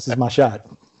 This is my shot.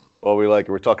 Well, we like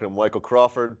it. We're talking to Michael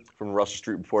Crawford from the Russell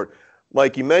Street Report.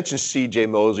 Mike, you mentioned C.J.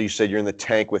 Mosley. You said you're in the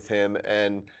tank with him.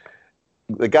 And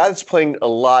the guy that's playing a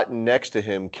lot next to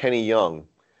him, Kenny Young.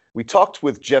 We talked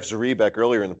with Jeff Zrebiec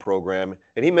earlier in the program,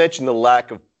 and he mentioned the lack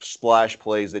of splash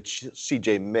plays that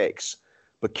C.J. makes.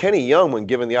 But Kenny Young, when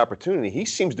given the opportunity, he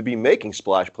seems to be making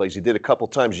splash plays. He did a couple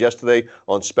times yesterday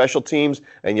on special teams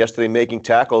and yesterday making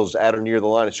tackles at or near the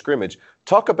line of scrimmage.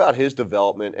 Talk about his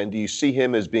development, and do you see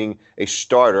him as being a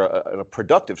starter, a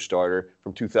productive starter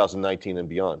from 2019 and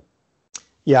beyond?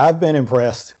 Yeah, I've been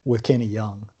impressed with Kenny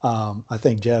Young. I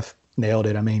think Jeff nailed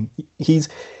it. I mean, he's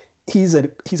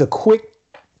a quick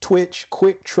twitch,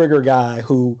 quick trigger guy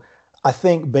who I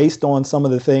think based on some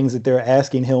of the things that they're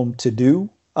asking him to do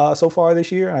so far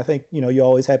this year, and I think, you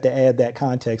always have to add that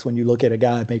context when you look at a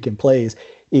guy making plays,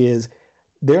 is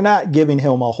they're not giving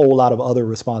him a whole lot of other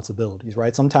responsibilities,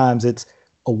 right? Sometimes it's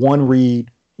a one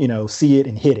read, see it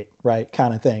and hit it, right,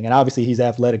 kind of thing. And obviously he's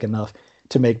athletic enough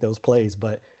to make those plays,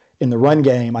 but in the run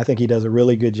game, I think he does a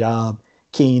really good job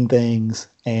keying things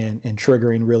and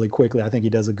triggering really quickly. I think he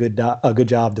does a good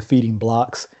job defeating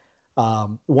blocks.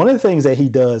 One of the things that he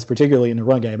does, particularly in the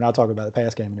run game, and I'll talk about the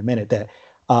pass game in a minute, that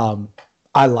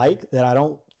I like, that I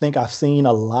don't think I've seen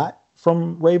a lot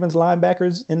from Ravens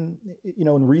linebackers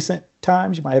in recent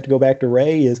times. You might have to go back to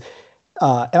Ray, is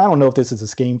and I don't know if this is a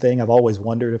scheme thing. I've always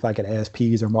wondered if I could ask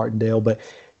Pease or Martindale, but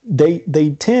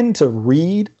they tend to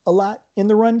read a lot in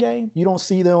the run game. You don't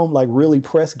see them like really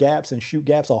press gaps and shoot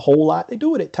gaps a whole lot. They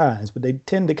do it at times, but they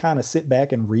tend to kind of sit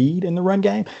back and read in the run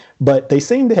game. But they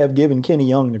seem to have given Kenny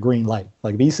Young the green light.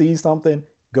 Like if he sees something,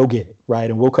 go get it,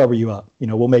 right? And we'll cover you up.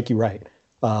 We'll make you right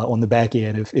on the back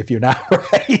end if you're not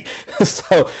right.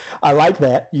 So I like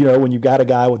that. When you've got a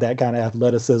guy with that kind of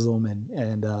athleticism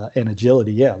and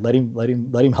agility, yeah, let him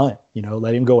hunt.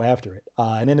 Let him go after it.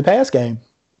 And in the pass game,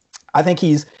 I think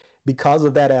because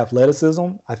of that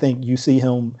athleticism, I think you see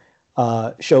him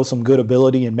show some good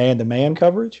ability in man-to-man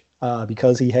coverage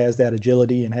because he has that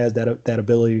agility and has that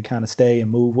ability to kind of stay and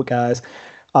move with guys.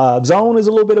 Zone is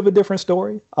a little bit of a different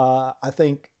story. I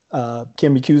think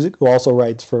Kim McCusick, who also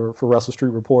writes for Russell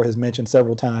Street Report, has mentioned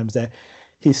several times that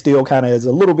he still kind of is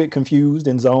a little bit confused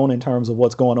in zone in terms of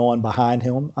what's going on behind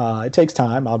him. It takes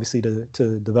time, obviously,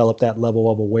 to develop that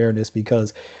level of awareness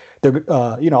because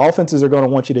offenses are going to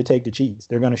want you to take the cheese.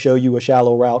 They're going to show you a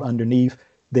shallow route underneath,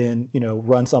 then,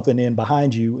 run something in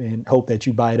behind you and hope that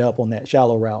you bite up on that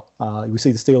shallow route. We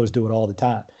see the Steelers do it all the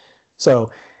time.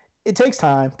 So it takes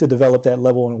time to develop that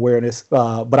level of awareness.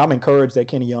 But I'm encouraged that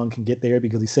Kenny Young can get there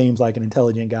because he seems like an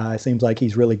intelligent guy. Seems like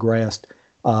he's really grasped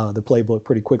the playbook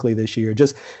pretty quickly this year.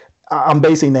 I'm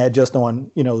basing that just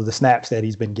on, the snaps that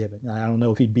he's been given. I don't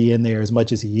know if he'd be in there as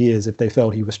much as he is if they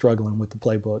felt he was struggling with the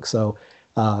playbook. So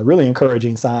really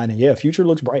encouraging sign. And yeah, future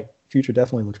looks bright. Future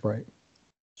definitely looks bright.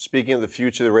 Speaking of the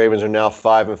future, the Ravens are now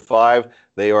 5-5.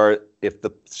 They are, if the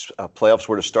playoffs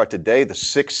were to start today, the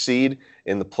 6th seed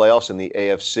in the playoffs in the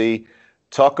AFC.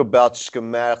 Talk about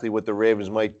schematically what the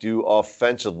Ravens might do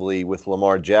offensively with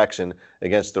Lamar Jackson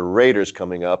against the Raiders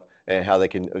coming up and how they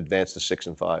can advance to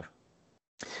 6-5.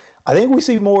 I think we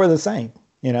see more of the same.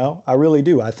 I really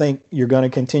do. I think you're going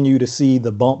to continue to see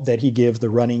the bump that he gives the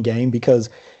running game because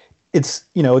it's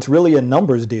really a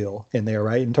numbers deal in there,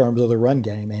 right? In terms of the run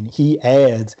game. And he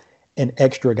adds an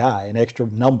extra guy, an extra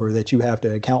number that you have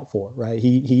to account for, right?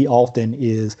 He often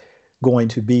is going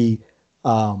to be,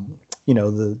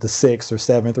 the 6th or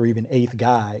 7th or even 8th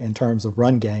guy in terms of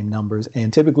run game numbers.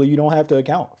 And typically you don't have to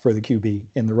account for the QB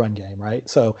in the run game, right?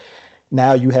 So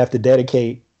now you have to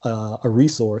dedicate a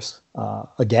resource,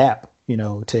 a gap,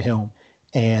 to him.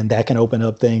 And that can open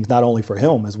up things not only for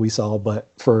him, as we saw, but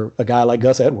for a guy like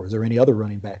Gus Edwards or any other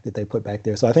running back that they put back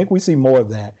there. So I think we see more of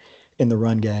that in the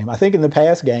run game. I think in the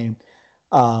pass game,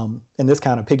 and this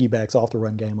kind of piggybacks off the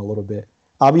run game a little bit,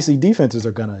 obviously defenses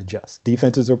are going to adjust.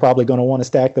 Defenses are probably going to want to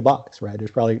stack the box, right? They're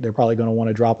probably going to want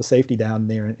to drop a safety down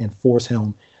there and force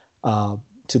him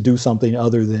to do something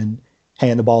other than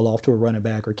hand the ball off to a running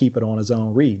back or keep it on his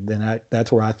own read. Then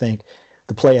that's where I think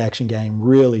the play action game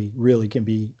really, really can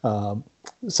be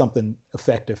something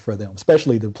effective for them,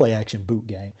 especially the play action boot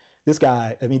game. This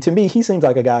guy, I mean, to me, he seems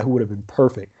like a guy who would have been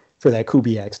perfect for that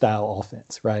Kubiak style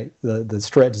offense, right? The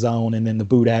stretch zone and then the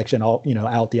boot action, out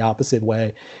the opposite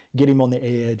way, get him on the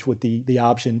edge with the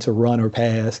option to run or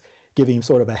pass, give him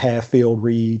sort of a half field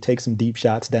read, take some deep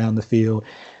shots down the field.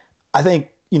 I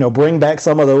think, bring back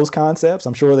some of those concepts.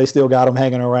 I'm sure they still got them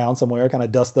hanging around somewhere, kind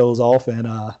of dust those off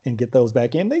and get those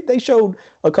back in. They showed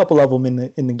a couple of them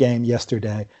in the game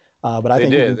yesterday. But I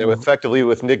think they were effectively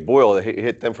with Nick Boyle. They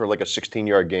hit them for like a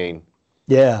 16-yard gain.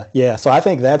 Yeah. So I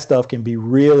think that stuff can be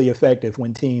really effective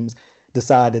when teams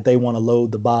decide that they want to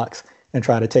load the box and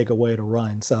try to take away the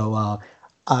run. So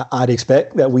I'd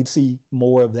expect that we'd see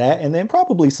more of that, and then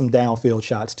probably some downfield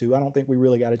shots too. I don't think we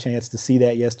really got a chance to see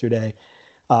that yesterday.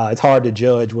 It's hard to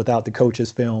judge without the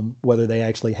coach's film whether they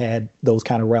actually had those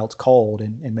kind of routes called,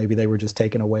 and maybe they were just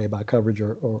taken away by coverage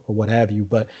or what have you.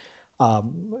 But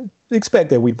expect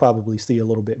that we'd probably see a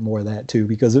little bit more of that too,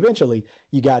 because eventually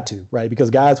you got to, right? Because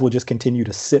guys will just continue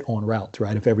to sit on routes,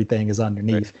 right? If everything is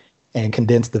underneath and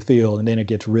condense the field, and then it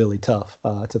gets really tough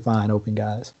to find open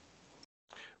guys.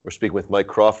 We're speaking with Mike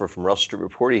Crawford from Russell Street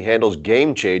Report. He handles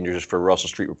Game Changers for Russell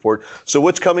Street Report. So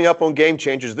what's coming up on Game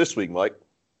Changers this week, Mike?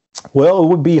 Well, it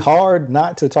would be hard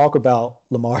not to talk about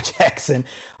Lamar Jackson.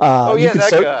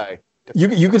 Guy.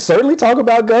 You could certainly talk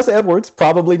about Gus Edwards.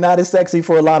 Probably not as sexy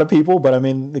for a lot of people, but I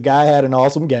mean, the guy had an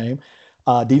awesome game.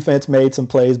 Defense made some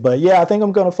plays, but yeah, I think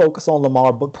I'm going to focus on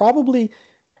Lamar, but probably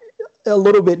a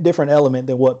little bit different element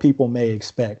than what people may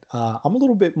expect. I'm a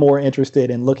little bit more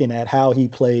interested in looking at how he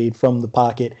played from the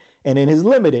pocket and in his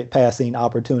limited passing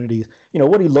opportunities,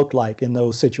 what he looked like in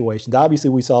those situations. Obviously,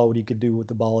 we saw what he could do with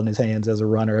the ball in his hands as a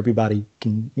runner. Everybody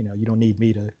can, you don't need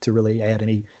me to really add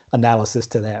any analysis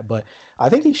to that. But I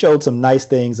think he showed some nice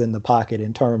things in the pocket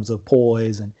in terms of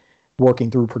poise and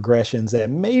working through progressions that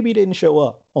maybe didn't show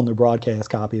up on the broadcast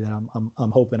copy that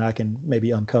I'm hoping I can maybe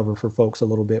uncover for folks a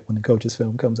little bit when the coach's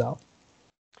film comes out.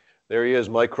 There he is,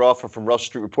 Mike Crawford from Russell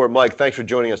Street Report. Mike, thanks for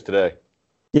joining us today.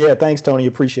 Yeah, thanks, Tony.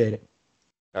 Appreciate it.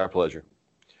 Our pleasure.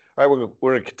 All right,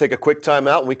 we're going to take a quick time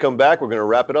out. When we come back, we're going to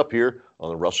wrap it up here on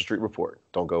the Russell Street Report.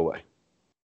 Don't go away.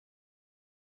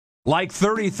 Like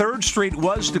 33rd Street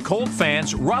was to Colt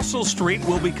fans, Russell Street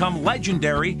will become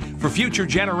legendary for future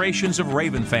generations of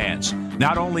Raven fans.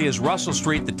 Not only is Russell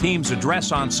Street the team's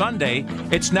address on Sunday,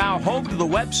 it's now home to the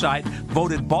website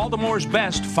voted Baltimore's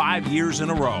best 5 years in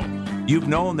a row. You've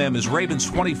known them as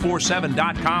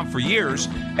Ravens247.com for years,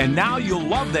 and now you'll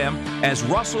love them as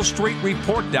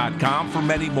RussellStreetReport.com for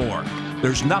many more.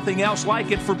 There's nothing else like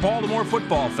it for Baltimore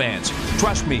football fans.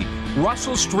 Trust me,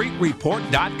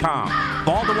 RussellStreetReport.com.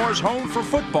 Baltimore's home for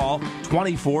football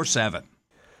 24/7.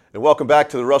 And welcome back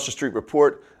to the Russell Street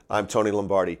Report. I'm Tony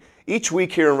Lombardi. Each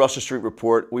week here in Russell Street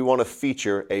Report, we want to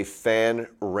feature a fan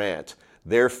rant,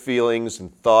 their feelings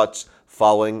and thoughts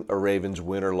following a Ravens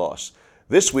win or loss.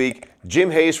 This week,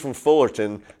 Jim Hayes from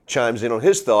Fullerton chimes in on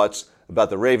his thoughts about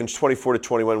the Ravens'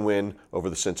 24-21 win over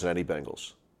the Cincinnati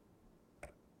Bengals.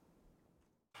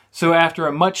 So after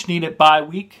a much-needed bye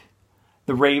week,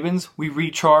 the Ravens, we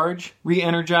recharge,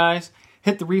 re-energize,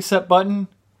 hit the reset button,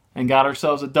 and got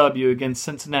ourselves a W against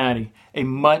Cincinnati. A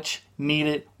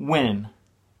much-needed win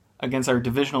against our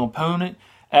divisional opponent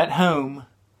at home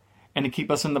and to keep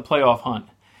us in the playoff hunt.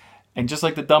 And just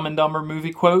like the Dumb and Dumber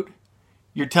movie quote,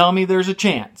 you're telling me there's a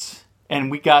chance,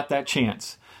 and we got that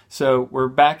chance. So we're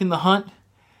back in the hunt,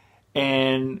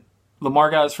 and Lamar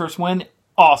got his first win.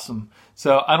 Awesome.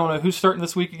 So I don't know who's starting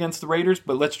this week against the Raiders,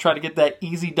 but let's try to get that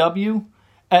easy W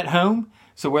at home.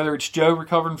 So whether it's Joe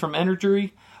recovering from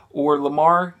injury or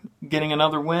Lamar getting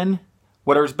another win,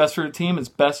 whatever's best for the team is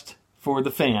best for the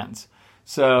fans.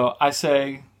 So I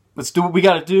say, let's do what we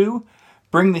got to do.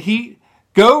 Bring the heat.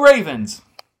 Go Ravens!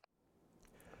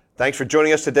 Thanks for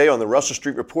joining us today on the Russell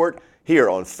Street Report here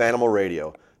on Fanimal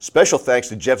Radio. Special thanks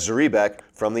to Jeff Zrebiec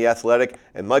from The Athletic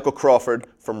and Michael Crawford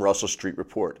from Russell Street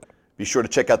Report. Be sure to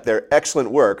check out their excellent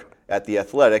work at The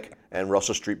Athletic and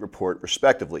Russell Street Report,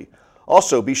 respectively.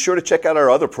 Also, be sure to check out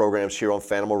our other programs here on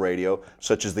Fanimal Radio,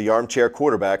 such as The Armchair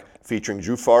Quarterback, featuring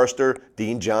Drew Forrester,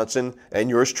 Dean Johnson, and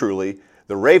yours truly,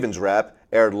 The Ravens Rap,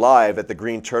 aired live at the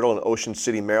Green Turtle in Ocean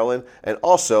City, Maryland, and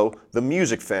also The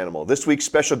Music Fanimal. This week's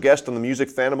special guest on The Music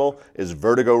Fanimal is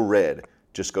Vertigo Red.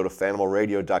 Just go to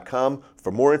FanimalRadio.com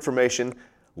for more information.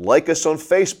 Like us on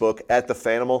Facebook at The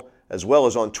Fanimal, as well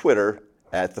as on Twitter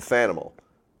at The Fanimal.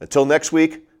 Until next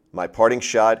week, my parting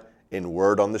shot in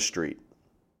Word on the Street.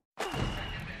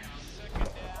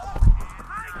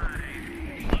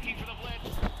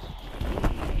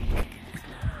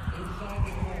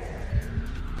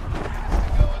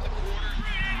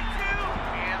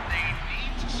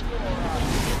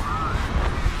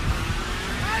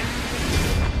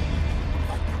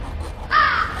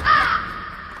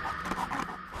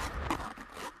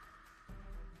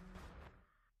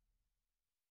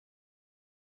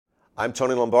 I'm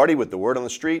Tony Lombardi with the Word on the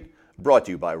Street, brought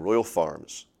to you by Royal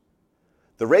Farms.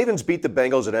 The Ravens beat the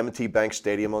Bengals at M&T Bank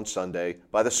Stadium on Sunday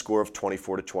by the score of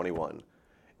 24-21.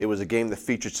 It was a game that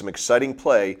featured some exciting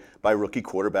play by rookie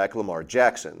quarterback Lamar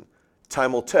Jackson.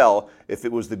 Time will tell if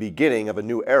it was the beginning of a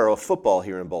new era of football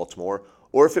here in Baltimore,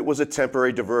 or if it was a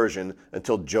temporary diversion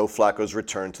until Joe Flacco's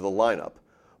return to the lineup.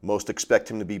 Most expect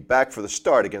him to be back for the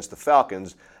start against the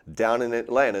Falcons down in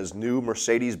Atlanta's new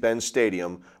Mercedes-Benz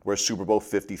Stadium, where Super Bowl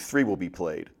 53 will be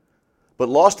played. But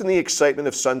lost in the excitement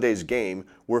of Sunday's game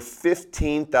were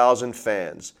 15,000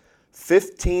 fans.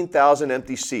 15,000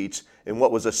 empty seats in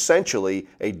what was essentially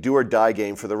a do-or-die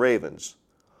game for the Ravens.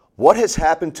 What has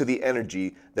happened to the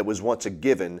energy that was once a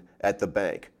given at the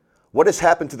bank? What has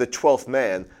happened to the 12th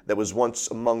man that was once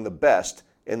among the best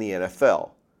in the NFL?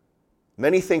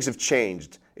 Many things have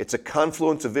changed It's a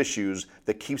confluence of issues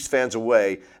that keeps fans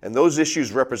away, and those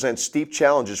issues represent steep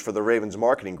challenges for the Ravens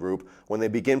marketing group when they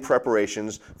begin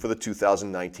preparations for the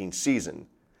 2019 season.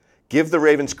 Give the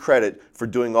Ravens credit for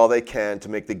doing all they can to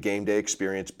make the game day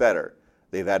experience better.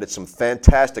 They've added some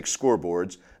fantastic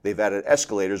scoreboards, they've added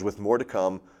escalators with more to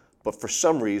come, but for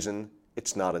some reason,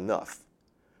 it's not enough.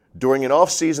 During an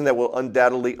offseason that will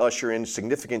undoubtedly usher in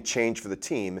significant change for the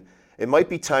team, it might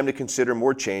be time to consider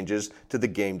more changes to the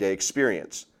game day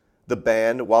experience. The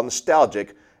band, while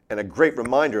nostalgic and a great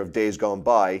reminder of days gone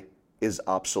by, is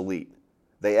obsolete.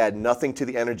 They add nothing to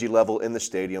the energy level in the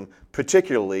stadium,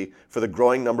 particularly for the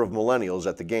growing number of millennials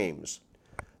at the games.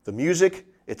 The music,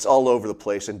 it's all over the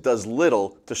place and does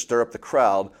little to stir up the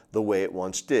crowd the way it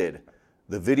once did.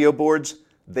 The video boards,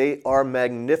 they are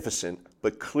magnificent,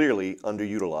 but clearly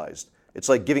underutilized. It's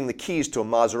like giving the keys to a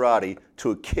Maserati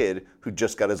to a kid who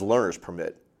just got his learner's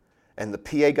permit. And the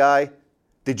PA guy,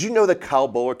 did you know that Kyle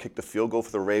Bowler kicked the field goal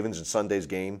for the Ravens in Sunday's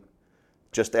game?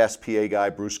 Just ask PA guy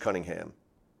Bruce Cunningham.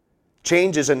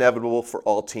 Change is inevitable for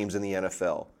all teams in the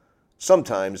NFL.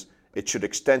 Sometimes it should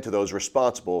extend to those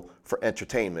responsible for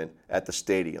entertainment at the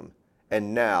stadium.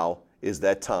 And now is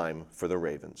that time for the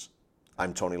Ravens.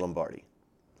 I'm Tony Lombardi.